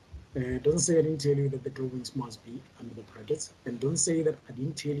 don't say I didn't tell you that the drawings must be under the brackets, and don't say that I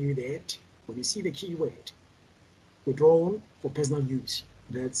didn't tell you that when you see the keyword withdrawn for personal use,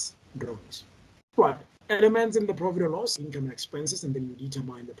 that's drawings. Right, elements in the profit and loss, income and expenses, and then you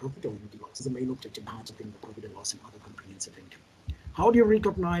determine the profit or the loss. Is the main objective part of the profit and loss and other comprehensive income. How do you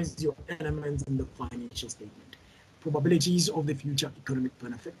recognize your elements in the financial statement? Probabilities of the future economic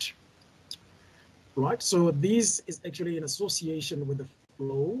benefit. Right, so this is actually in association with the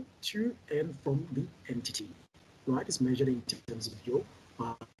flow to and from the entity. Right, it's measured in terms of your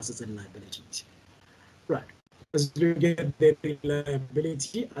assets and liabilities. Right, as you get the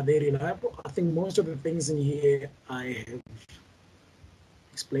reliability, are they reliable? I think most of the things in here I have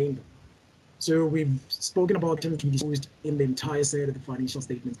explained. So we've spoken about them to be disclosed in the entire set of the financial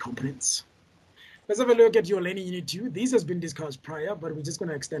statement components. Let's have a look at your learning unit 2. This has been discussed prior, but we're just going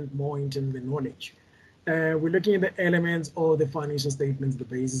to extend more into the knowledge. We're looking at the elements of the financial statements, the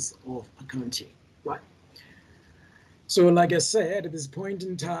basis of accounting, right? So like I said, at this point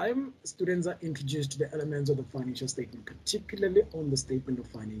in time, students are introduced to the elements of the financial statement, particularly on the statement of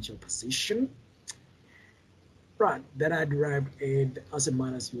financial position. Right, that are derived in the asset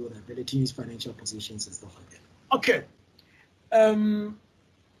minus your liabilities, financial positions, and stuff like that. Okay.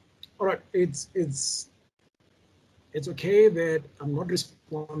 All right, it's okay that I'm not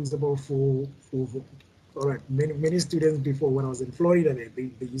responsible for all right, many students before when I was in Florida,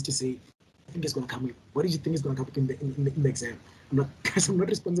 they used to say, I think it's going to come in. What do you think is going to come in the exam? Guys, I'm not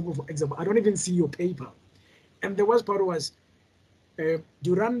responsible for exam. I don't even see your paper. And the worst part was,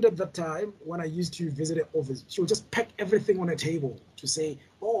 Durand at that time, when I used to visit the office, she would just pack everything on a table to say,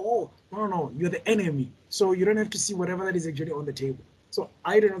 no, you're the enemy. So you don't have to see whatever that is actually on the table. So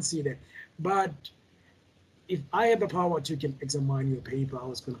I did not see that. But if I had the power to examine your paper, I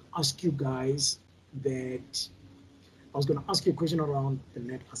was going to ask you guys that, I was going to ask you a question around the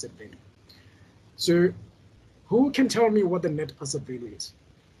net asset value. So who can tell me what the net asset value is?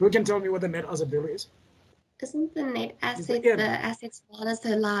 Who can tell me what the net asset value is? Isn't the net asset the assets minus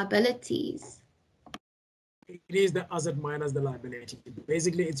the liabilities? It is the asset minus the liability.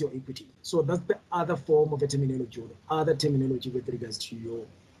 Basically, it's your equity. So that's the other form of a terminology, or the other terminology with regards to your.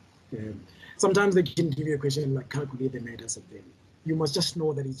 Sometimes they can give you a question like calculate the net asset value. You must just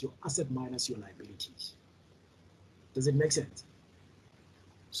know that it's your asset minus your liabilities. Does it make sense?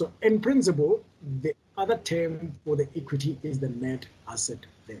 So in principle, the other term for the equity is the net asset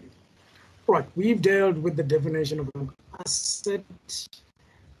value. Right, we've dealt with the definition of an asset,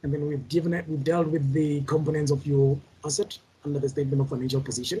 and then we've dealt with the components of your asset under the statement of financial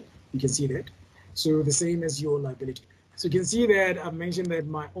position. You can see that. So the same as your liability. So you can see that I've mentioned that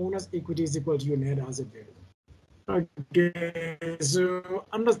my owner's equity is equal to your net asset value. Okay, so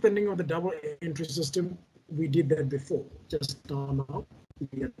understanding of the double entry system, we did that before. Just now,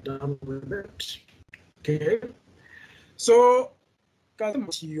 we are done with it. Okay, so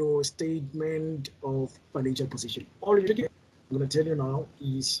to your statement of financial position. All I'm going to tell you now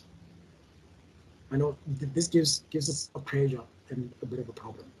is, I know this gives us a pressure and a bit of a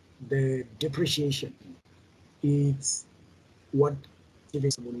problem. The depreciation is what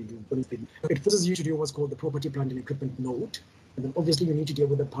someone you do. It forces you to do what's called the property, plant, and equipment note, and then obviously you need to deal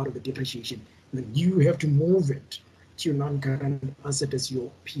with that part of the depreciation. And then you have to move it to your non-current asset as your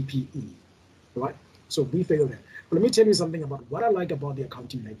PPE, right? So we fail that. But let me tell you something about what I like about the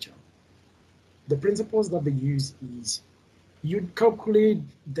accounting lecture. The principles that they use is you calculate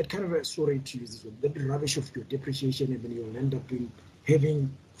that kind of a, sorry to use this one, that rubbish of your depreciation, and then you'll end up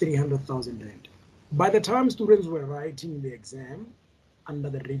having 300,000 rand. By the time students were writing the exam under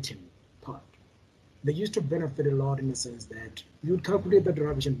the written part, they used to benefit a lot in the sense that you'd calculate that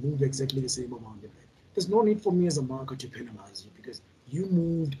rubbish and move exactly the same amount of it. There's no need for me as a marker to penalize you because you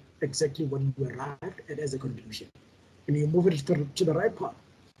moved exactly what you arrived at as a conclusion, and you move it to the right part.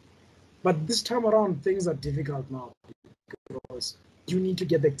 But this time around, things are difficult now because you need to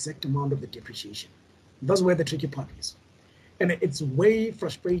get the exact amount of the depreciation. That's where the tricky part is. And it's way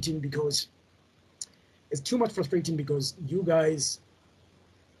frustrating because it's too much frustrating because you guys,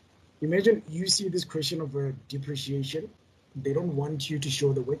 imagine you see this question of depreciation. They don't want you to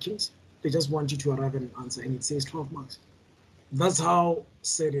show the workings. They just want you to arrive at an answer, and it says 12 months. That's how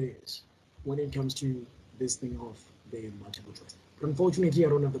sad it is when it comes to this thing of the multiple choice. But unfortunately, I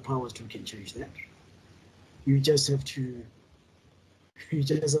don't have the powers to change that. You just have to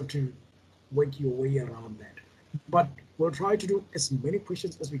work your way around that. But we'll try to do as many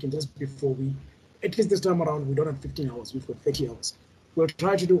questions as we can just before we, at least this time around, we don't have 15 hours, we've got 30 hours. We'll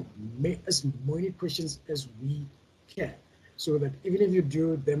try to do as many questions as we can so that even if you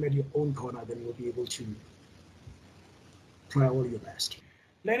do them at your own corner, then you'll be able to try all your best.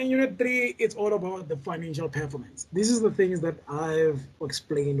 Learning Unit 3, it's all about the financial performance. This is the things that I've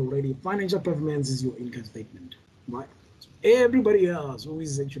explained already. Financial performance is your income statement, right? So everybody else who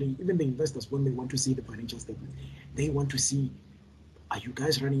is actually, even the investors, when they want to see the financial statement, they want to see, are you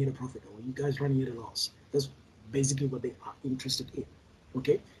guys running at a profit or are you guys running at a loss? That's basically what they are interested in.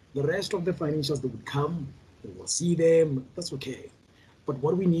 Okay, the rest of the financials, they would come, we will see them, that's okay. But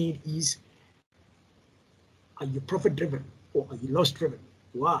what we need is, are you profit driven or are you loss driven?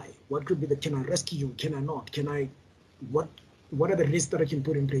 Why? What could be the, can I rescue you? Can I not? Can I, what are the risks that I can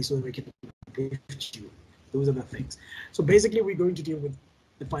put in place so that I can lift you? Those are the things. So basically, we're going to deal with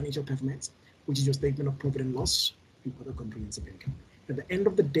the financial performance, which is your statement of profit and loss and other comprehensive income. At the end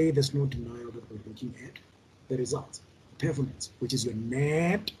of the day, there's no denial that we're looking at the results, performance, which is your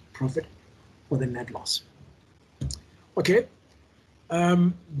net profit or the net loss. Okay.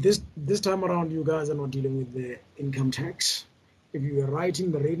 This time around, you guys are not dealing with the income tax. If you were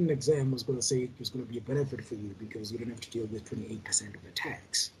writing the written exam, I was going to say it's going to be a benefit for you because you don't have to deal with 28% of the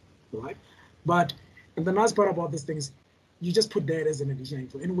tax, right? But and the nice part about this thing is you just put that as an additional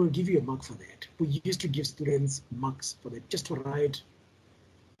info, and we'll give you a mark for that. We used to give students marks for that, just to write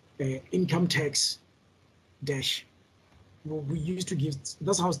income tax dash. We used to give,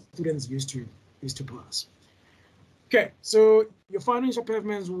 that's how students used to pass. Okay, so your financial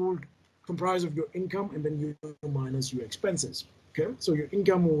performance would comprise of your income and then you minus your expenses. Okay, so your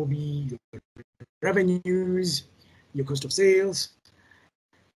income will be your revenues, your cost of sales,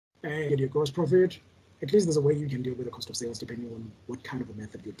 and your gross profit. At least there's a way you can deal with the cost of sales depending on what kind of a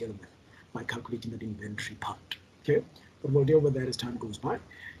method you're dealing with by calculating that inventory part. Okay, but we'll deal with that as time goes by.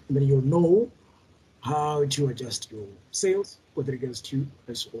 And then you'll know how to adjust your sales with regards to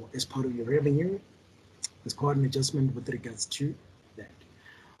as part of your revenue. There's quite an adjustment with regards to that.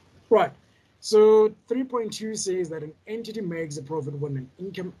 Right, so 3.2 says that an entity makes a profit when an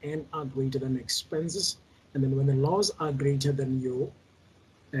income and are greater than expenses, and then when the loss are greater than your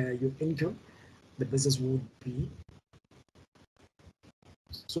income, the business would be,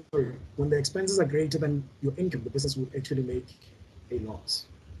 sorry, when the expenses are greater than your income, the business would actually make a loss.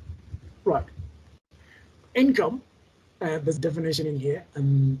 Right, income, there's a definition in here.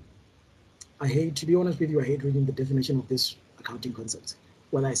 I hate, to be honest with you, I hate reading the definition of this accounting concept.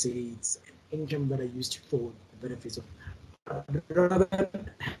 When I say it's an income that I used for the benefits of, rather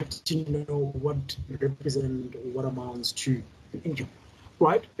have to know what represents or what amounts to the income,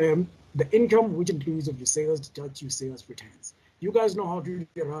 right? The income, which includes of your sales, deduct your sales returns. You guys know how to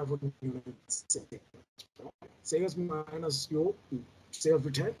derive on your sales, right? Sales minus your sales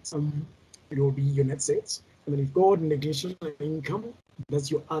returns, it will be your net sales. And then you've got an additional income, that's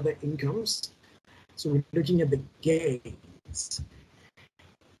your other incomes. So we're looking at the gains.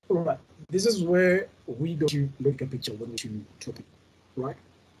 All right, this is where we go to look at a picture when we choose topic, right?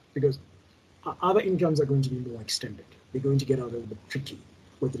 Because our other incomes are going to be more extended. They're going to get a little bit tricky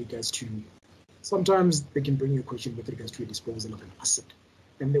with regards to, sometimes they can bring you a question with regards to a disposal of an asset.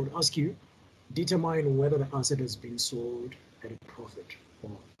 And they would ask you, determine whether the asset has been sold at a profit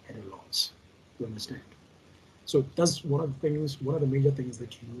or at a loss. You understand? So that's one of the things, one of the major things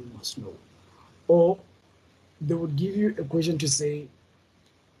that you must know. Or they would give you a question to say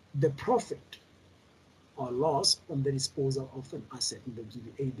the profit or loss on the disposal of an asset, and they'll give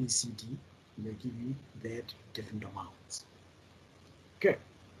you A, B, C, D, and they'll give you that different amounts. Okay,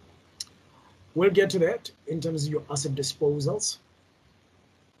 we'll get to that in terms of your asset disposals,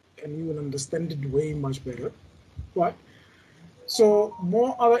 and you will understand it way much better, right? So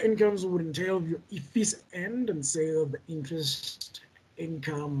more other incomes would entail your fees and sale of the interest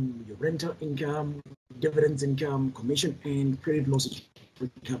income, your rental income, dividends income, commission, and credit losses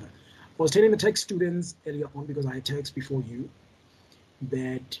recover. I was telling the tax students earlier on, because I had tax before you,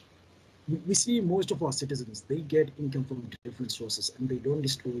 that we see most of our citizens, they get income from different sources and they don't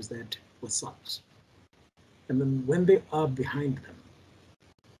disclose that with SARS. And then when they are behind them,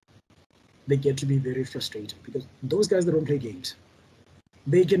 they get to be very frustrated because those guys, they don't play games.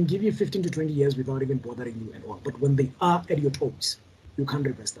 They can give you 15 to 20 years without even bothering you at all. But when they are at your toes, you can't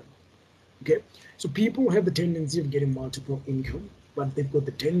reverse them. Okay, so people have the tendency of getting multiple income, but they've got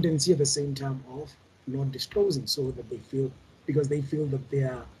the tendency at the same time of not disclosing, so that they feel, because they feel that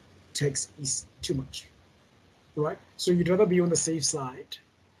their tax is too much, right? So you'd rather be on the safe side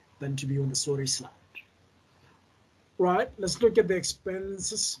than to be on the sorry side, right? Let's look at the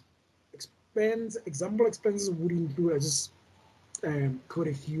expenses. Example expenses would include, I just quote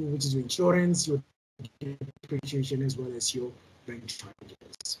a few, which is your insurance, your depreciation, as well as your bank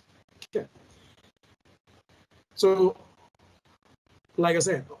charges. Okay. So, like I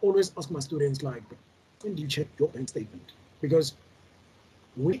said, I always ask my students, like, when do you check your bank statement? Because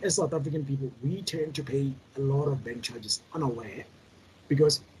we as South African people, we tend to pay a lot of bank charges unaware,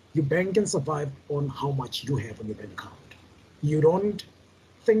 because your bank can survive on how much you have on your bank account. You don't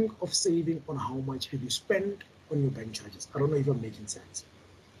think of saving on how much have you spent on your bank charges. I don't know if I'm making sense.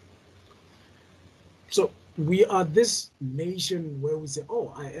 So we are this nation where we say,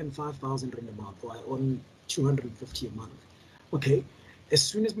 oh, I earn 5,000 rand a month, or I earn 250 a month. Okay, as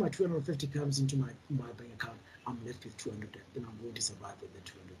soon as my 250 comes into my bank account, I'm left with 200 rand, then I'm going to survive with the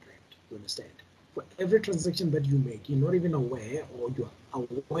 200 rand. You understand? For every transaction that you make, you're not even aware, or you're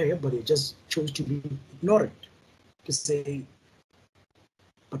aware, but you just chose to be ignorant, to say,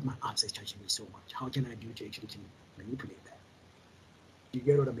 but my apps is charging me so much. How can I do to actually manipulate that? Do you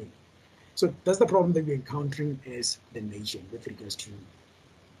get what I mean? So that's the problem that we're encountering as the nation with regards to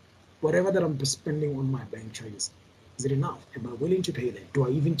whatever that I'm spending on my bank charges. Is it enough? Am I willing to pay that? Do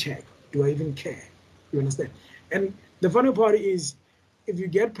I even check? Do I even care? You understand? And the funny part is, if you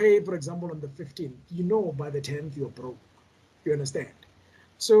get paid, for example, on the 15th, you know by the 10th you're broke. You understand?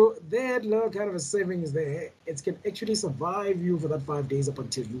 So that little kind of a savings there, it can actually survive you for that 5 days up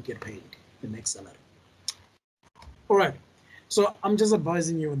until you get paid the next salary. All right. So I'm just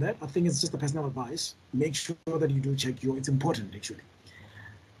advising you on that. I think it's just a personal advice. Make sure that you do check it's important actually.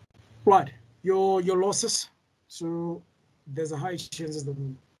 Right, your losses. So there's a high chances that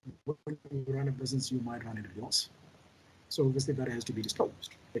when you run a business, you might run into loss. So obviously that has to be disclosed.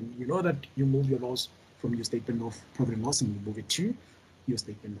 And you know that you move your loss from your statement of profit and loss and you move it to your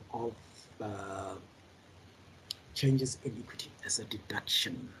statement of changes in equity as a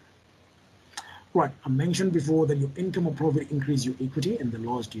deduction. Right, I mentioned before that your income or profit increase your equity and the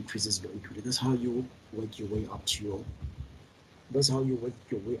loss decreases your equity. That's how you work your way up to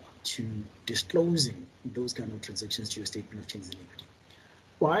disclosing those kind of transactions to your statement of changes in equity.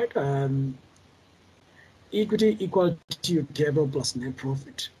 Right, equity equal to your capital plus net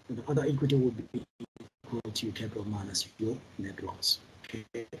profit, and the other equity will be equal to your capital minus your net loss.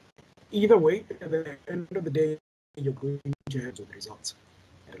 Okay. Either way, at the end of the day, you're going to have the results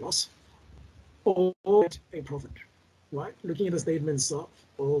at a loss or at a profit. Right? Looking at the statements of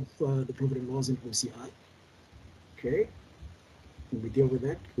the profit and loss in OCI. Okay. We deal with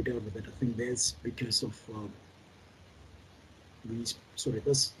that. I think that's because of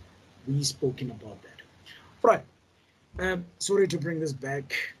we spoken about that. Right. Sorry to bring this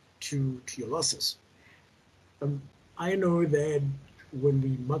back to your losses. I know that when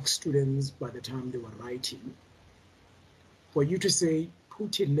we mark students by the time they were writing, for you to say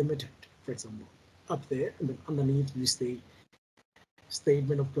put it limited, for example, up there, and then underneath you say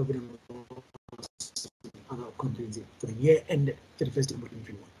statement of profit and loss, other comprehensive for the year ended 31st December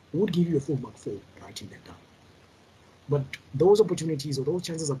 2021. It would give you a full mark for writing that down. But those opportunities or those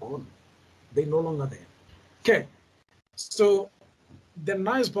chances are gone. They're no longer there. Okay, so the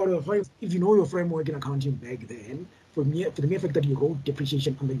nice part of the framework, if you know your framework in accounting back then, for the mere fact that you wrote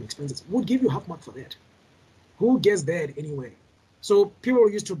depreciation under your expenses, would give you half mark for that. Who gets that anyway? So people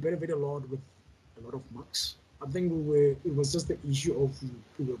used to benefit a lot with a lot of marks. I think it was just the issue of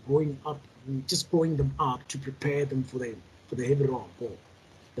we were growing them up to prepare them for the heavy rock or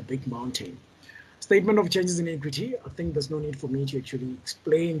the big mountain. Statement of changes in equity. I think there's no need for me to actually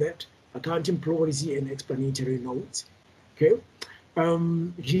explain that. Accounting policy and explanatory notes. Okay.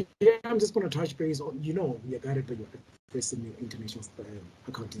 Here I'm just going to touch base on, we are guided by your international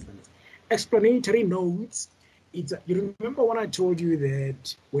accounting standards. Explanatory notes. You remember when I told you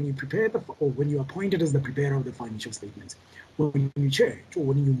that when you prepare when you appointed as the preparer of the financial statements, when you change or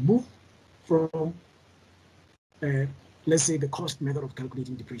when you move from, let's say, the cost method of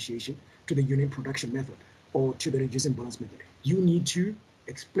calculating depreciation to the unit production method or to the reducing balance method, you need to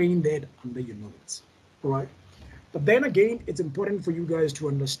explain that under your notes, all right? But then again, it's important for you guys to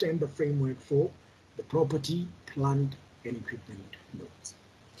understand the framework for the property, plant, and equipment notes.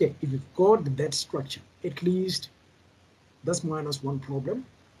 Okay, if you've got that structure, at least that's minus one problem.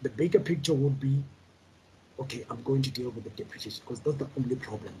 The bigger picture would be, okay, I'm going to deal with the depreciation because that's the only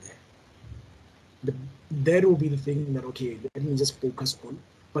problem there. That will be the thing that, okay, let me just focus on.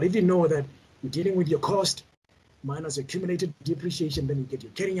 But if you know that you're dealing with your cost minus accumulated depreciation, then you get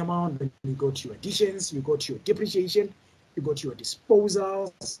your carrying amount, then you go to your additions, you go to your depreciation, you go to your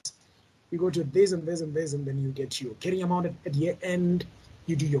disposals, you go to this and this and this, and then you get your carrying amount at year end,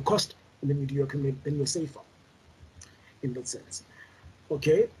 you do your cost, and then you do your accumulate, then you're safer in that sense.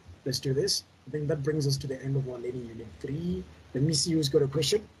 Okay, let's do this. I think that brings us to the end of our learning unit 3. Let me see who's got a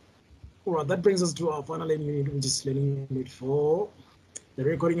question. All right, that brings us to our final learning unit, which is learning unit 4, the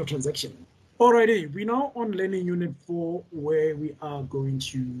recording of transaction. Alrighty, we're now on learning unit 4, where we are going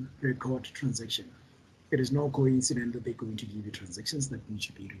to record transaction. It is no coincidence that they're going to give you transactions that need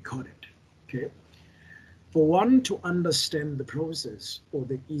to be recorded. Okay. For one to understand the process or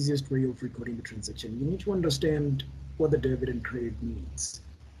the easiest way of recording the transaction, you need to understand what the debit and credit means.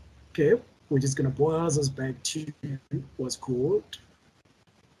 Okay, which is going to boil us back to what's called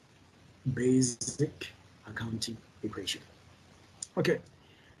basic accounting equation. Okay,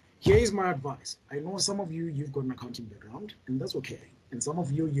 here is my advice. I know some of you, you've got an accounting background, and that's okay. And some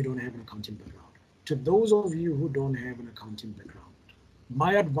of you, you don't have an accounting background. To those of you who don't have an accounting background,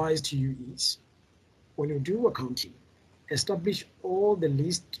 my advice to you is, when you do accounting, establish all the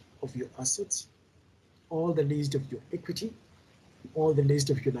list of your assets, all the list of your equity, all the list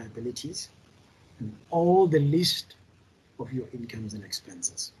of your liabilities, and all the list of your incomes and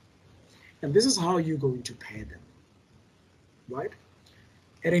expenses. And this is how you're going to pay them, right?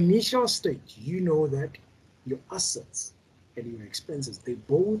 At initial stage, you know that your assets and your expenses, they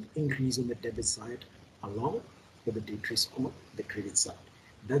both increase on the debit side along with the decrease on the credit side.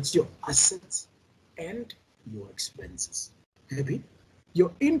 That's your assets and your expenses. Happy?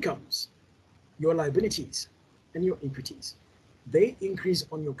 Your incomes, your liabilities, and your equities, they increase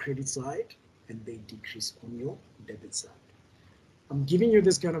on your credit side and they decrease on your debit side. I'm giving you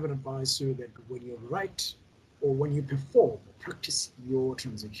this kind of an advice so that when you write or when you perform, practice your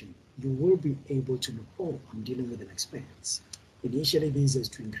transaction, you will be able to know, oh, I'm dealing with an expense. Initially, this is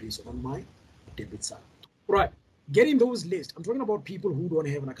to increase on my debit side. Right, getting those lists. I'm talking about people who don't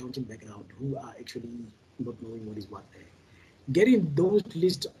have an accounting background, who are actually not knowing what is what there. Getting those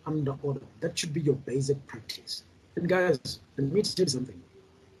lists under order, that should be your basic practice. And guys, let me tell you something.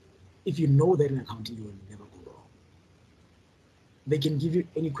 If you know that in accounting, you will never go wrong. They can give you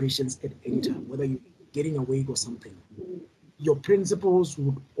any questions at any time, whether you're getting awake or something. Your principles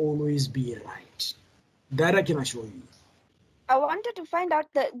would always be right. That I can assure you. I wanted to find out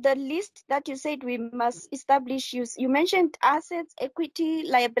the list that you said we must establish. You mentioned assets, equity,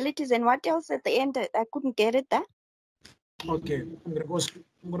 liabilities, and what else at the end? I couldn't get it there. Okay, I'm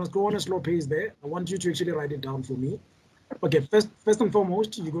gonna go on a slow pace there. I want you to actually write it down for me. Okay, first and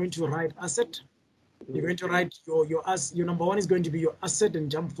foremost, you're going to write asset. You're going to write your number one is going to be your asset and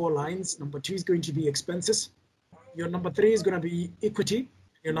jump 4 lines. Number 2 is going to be expenses. Your number 3 is going to be equity.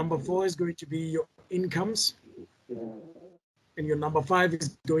 Your number 4 is going to be your incomes. And your number 5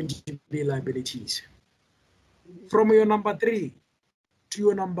 is going to be liabilities. From your number 3 to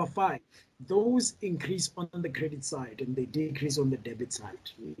your number 5, those increase on the credit side and they decrease on the debit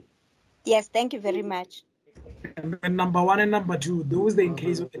side. Yes, thank you very much. And then number 1 and number 2, those they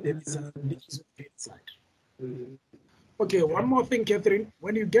increase on the debit side and decrease on the credit side. Okay, one more thing, Catherine.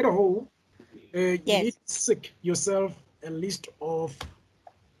 When you get a home, you need to seek yourself a list of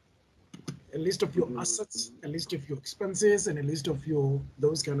your assets, a list of your expenses, and a list of your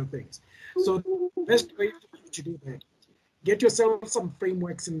those kind of things. So the best way for you to do that, get yourself some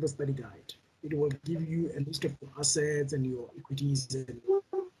frameworks in the study guide. It will give you a list of your assets and your equities and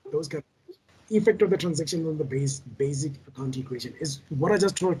those kind of things. Effect of the transaction on the basic accounting equation is what I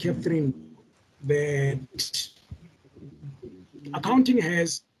just told Catherine, that accounting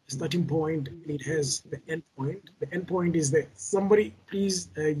has a starting point, it has the end point. The end point is that somebody please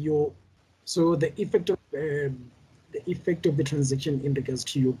so the effect of the transaction in regards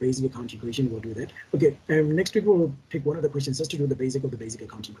to your basic accounting equation, we'll do that. Okay, next week we'll pick one of the questions just to do the basic of the basic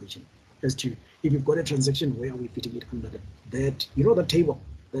accounting equation. As to if you've got a transaction, where are we fitting it under that, the table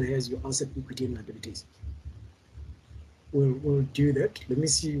that has your asset, equity, and liabilities. We'll do that. Let me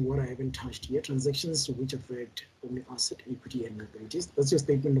see what I haven't touched here. Transactions which affect only asset, equity, and liabilities. That's your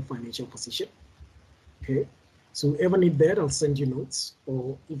statement of financial position. Okay. So whoever need that, I'll send you notes.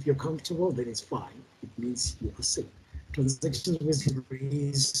 Or if you're comfortable, then it's fine. It means you are safe. Transactions with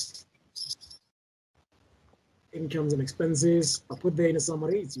raise incomes and expenses. I'll put there in a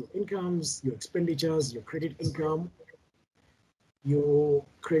summary. It's your incomes, your expenditures, your credit income, your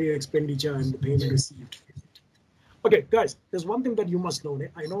credit expenditure, and the payment received. Okay, guys, there's one thing that you must know.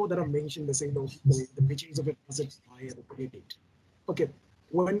 I know that I've mentioned the sale of the purchase of an asset via the credit. Okay,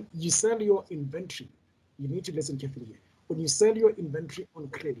 when you sell your inventory, you need to listen carefully here. When you sell your inventory on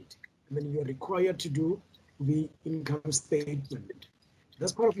credit, and then you're required to do the income statement.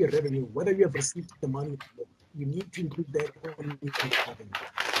 That's part of your revenue, whether you have received the money or not. You need to include that on your revenue.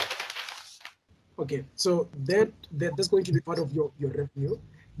 Okay, so that's going to be part of your revenue.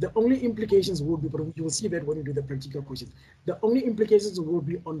 The only implications will be, you will see that when you do the practical questions, the only implications will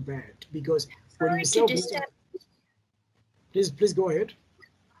be on VAT, because when you sell, please go ahead.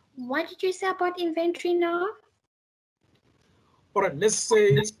 What did you say about inventory now? All right, let's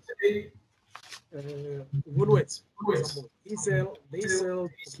say Woolworths, for example, they sell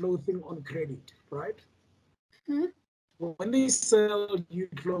clothing on credit, right? Hmm? When they sell you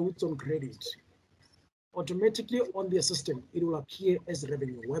clothes on credit, automatically on their system, it will appear as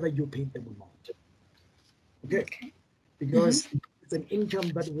revenue, whether you paid them or not. Okay? Because it's an income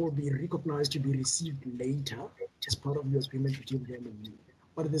that will be recognized to be received later as part of your agreement between them and you.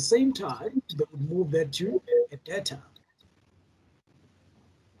 But at the same time, they would move that to a data.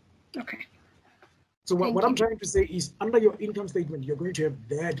 Okay. So what I'm trying to say is, under your income statement, you're going to have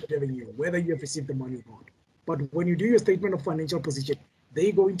that revenue, whether you have received the money or not. But when you do your statement of financial position,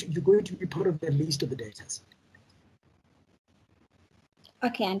 you're going to be part of the list of the data.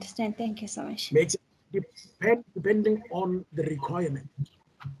 Okay, I understand. Thank you so much. Makes it depending on the requirement.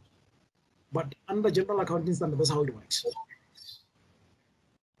 But under general accounting standard, that's how it works.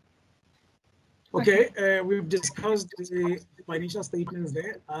 Okay, we've discussed the financial statements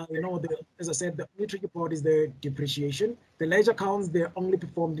there. You know, as I said, the only tricky part is the depreciation. The ledger accounts, they're only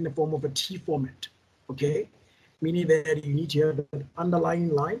performed in the form of a T format, okay? Meaning that you need to have an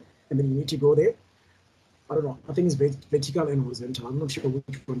underlying line, and then you need to go there. I don't know, I think it's vertical and horizontal. I'm not sure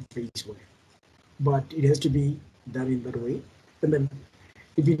which one face where, but it has to be done in that way. And then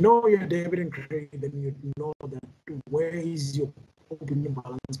if you know your debit and credit, then you know that where is your opening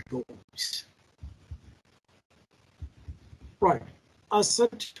balance goes. Right,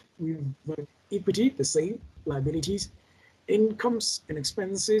 asset with equity, the same, liabilities, incomes and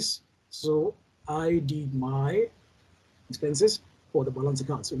expenses. So I did my expenses for the balance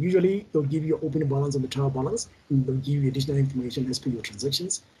account. So usually they'll give you opening balance and the trial balance, and they'll give you additional information as per your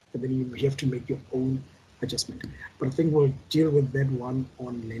transactions, and then you have to make your own adjustment. But I think we'll deal with that one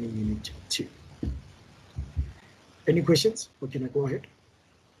on learning unit 2. Any questions, or can I go ahead?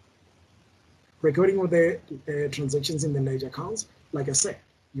 Recording of the transactions in the ledger accounts, like I said,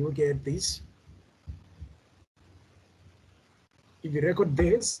 you will get this. If you record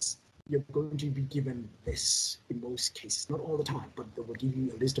this, you're going to be given this in most cases, not all the time, but they will give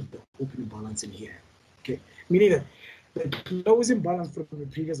you a list of the opening balance in here. Okay, meaning that the closing balance from the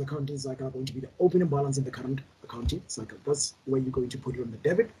previous accounting cycle are going to be the opening balance in the current accounting cycle. That's where you're going to put it on the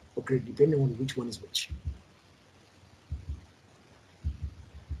debit or credit, depending on which one is which.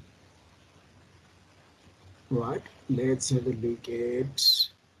 Right, let's have a look at.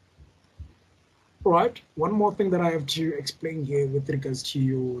 All right, one more thing that I have to explain here with regards to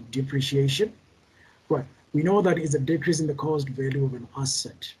your depreciation. Right, we know that is a decrease in the cost value of an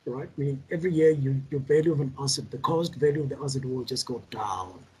asset, right? Meaning every year your value of an asset, the cost value of the asset will just go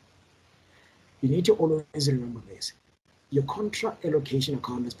down. You need to always remember this. Your contra allocation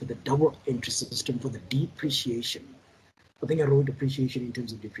account is for the double entry system for the depreciation. I think I wrote depreciation in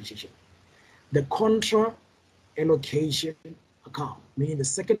terms of depreciation. The contra allocation account, meaning the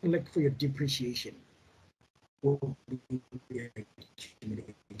second leg for your depreciation, will be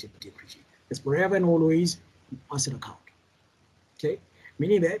accumulated depreciation. It's forever and always an asset account. Okay,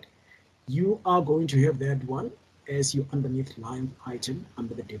 meaning that you are going to have that one as your underneath line item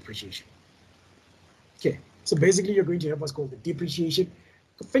under the depreciation. Okay, so basically you're going to have what's called the depreciation.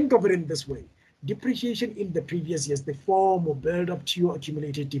 Think of it in this way. Depreciation in the previous years, the form or build up to your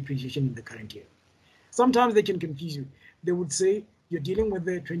accumulated depreciation in the current year. Sometimes they can confuse you. They would say you're dealing with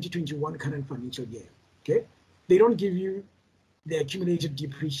the 2021 current financial year, okay? They don't give you the accumulated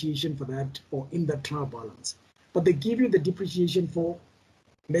depreciation for that or in that trial balance, but they give you the depreciation for,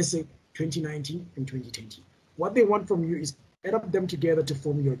 let's say, 2019 and 2020. What they want from you is add up them together to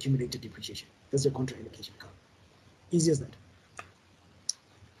form your accumulated depreciation. That's your contra allocation account. Easy as that.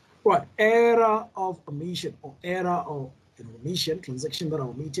 Right, error of omission or error of omission, transaction that are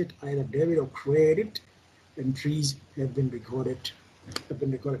omitted, either debit or credit, entries have been recorded.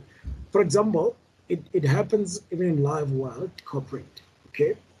 For example, it happens even in live world corporate.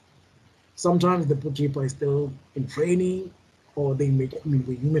 Okay, sometimes the bookkeeper is still in training, or they make. I mean,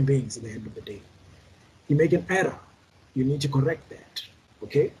 we're human beings at the end of the day. You make an error, you need to correct that.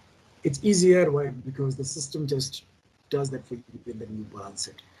 Okay, it's easier, right? Because the system just does that for you when then you balance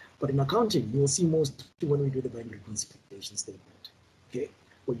it. But in accounting, you will see most when we do the bank reconciliation statement, okay?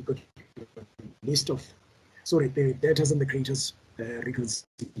 Where you got a list of, sorry, the debtors and the creditors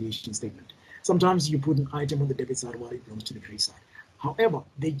reconciliation statement. Sometimes you put an item on the debit side while it belongs to the credit side. However,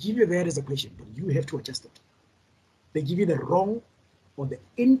 they give you that as a question, but you have to adjust it. They give you the wrong or the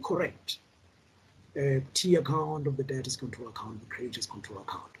incorrect T account of the debtors control account, the creditors control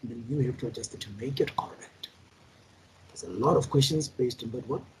account, and then you have to adjust it to make it correct. There's a lot of questions based on that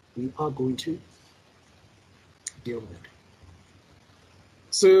one. We are going to deal with it.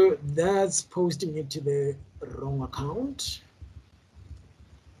 So that's posting it to the wrong account.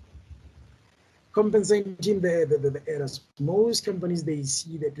 Compensating the errors. Most companies, they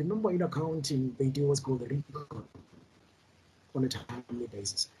see that, remember in accounting, they do what's called a recon on a timely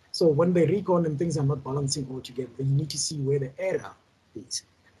basis. So when they recon and things are not balancing altogether, you need to see where the error is.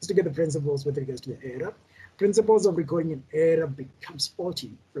 Let's look at the principles with regards to the error. Principles of recording an error becomes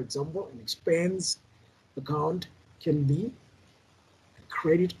faulty. For example, an expense account can be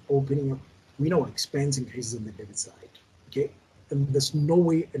credit opening up, we know expense increases on the debit side, okay? And there's no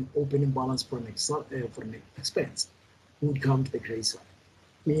way an opening balance for an expense would come to the credit side,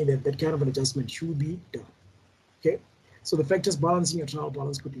 meaning that that kind of an adjustment should be done, okay? So the factors balancing your trial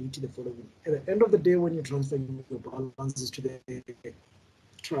balance could lead to the following. At the end of the day, when you transfer your balances to the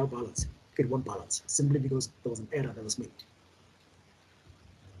trial balance, you get one balance, simply because there was an error that was made.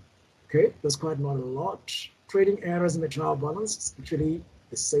 Okay, that's quite not a lot. Trading errors in the trial balance is actually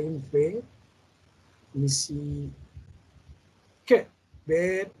the same thing. Let me see. Okay,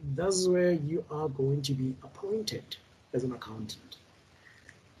 that's where you are going to be appointed as an accountant.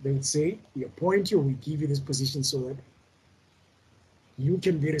 They would say, we appoint you, we give you this position so that you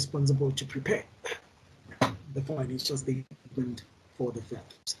can be responsible to prepare the financial statement for the firm.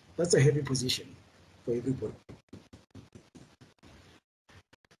 That's a heavy position for everybody.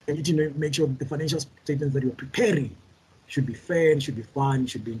 You need to make sure that the financial statements that you're preparing should be fair, and should be fun,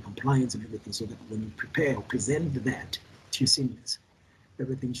 should be in compliance and everything, so that when you prepare or present that to your seniors,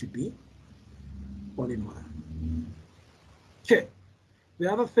 everything should be all in order. Okay, the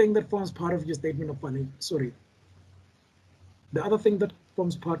other thing that forms part of your statement of the other thing that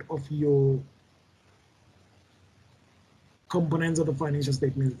forms part of your components of the financial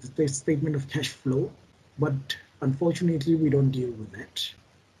statement is the statement of cash flow, but unfortunately we don't deal with that.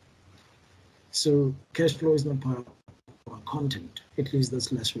 So cash flow is not part of our content. At least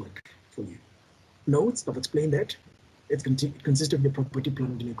that's less work for you. Notes, I've explained that. It consists of your property,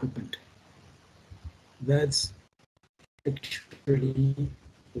 plant, and equipment. That's actually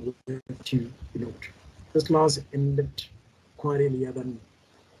what to note. This class ended quite earlier than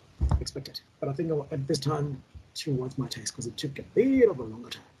expected, but I think at this time towards my test, because it took a bit of a longer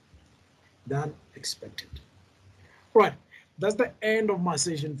time than expected. Right, that's the end of my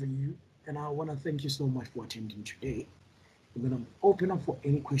session for you. And I want to thank you so much for attending today. I'm going to open up for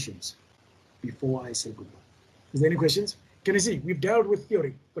any questions before I say goodbye. Is there any questions? Can you see? We've dealt with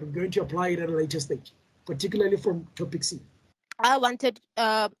theory, but we're going to apply it at a later stage, particularly from topic C. I wanted,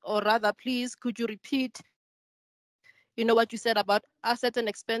 or rather, please, could you repeat, what you said about assets and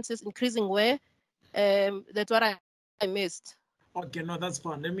expenses increasing where? That's what I missed. Okay, no, that's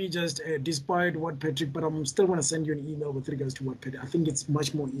fine. Let me just, despite what Patrick, but I'm still going to send you an email with regards to what Patrick, I think it's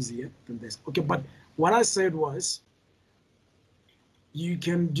much more easier than this. Okay, but what I said was, you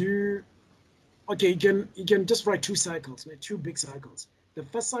can do, okay, you can just write two cycles, like two big cycles. The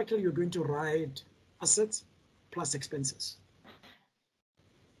first cycle, you're going to write assets plus expenses.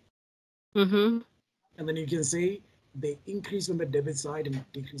 Mm-hmm. And then you can say they increase on the debit side and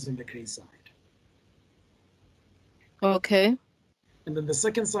decrease on the credit side. Okay. And then the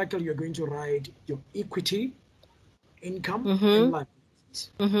second cycle, you're going to write your equity, income, Mm-hmm. and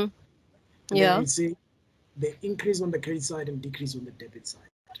liabilities. Mm-hmm. And yeah. then you say they increase on the credit side and decrease on the debit side.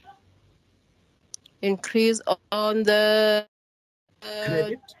 Increase on the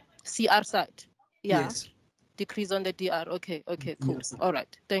credit. CR side. Yeah. Yes. Decrease on the DR. Okay. Okay, cool. All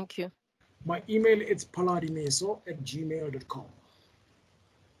right. Thank you. My email is paladimeso@gmail.com.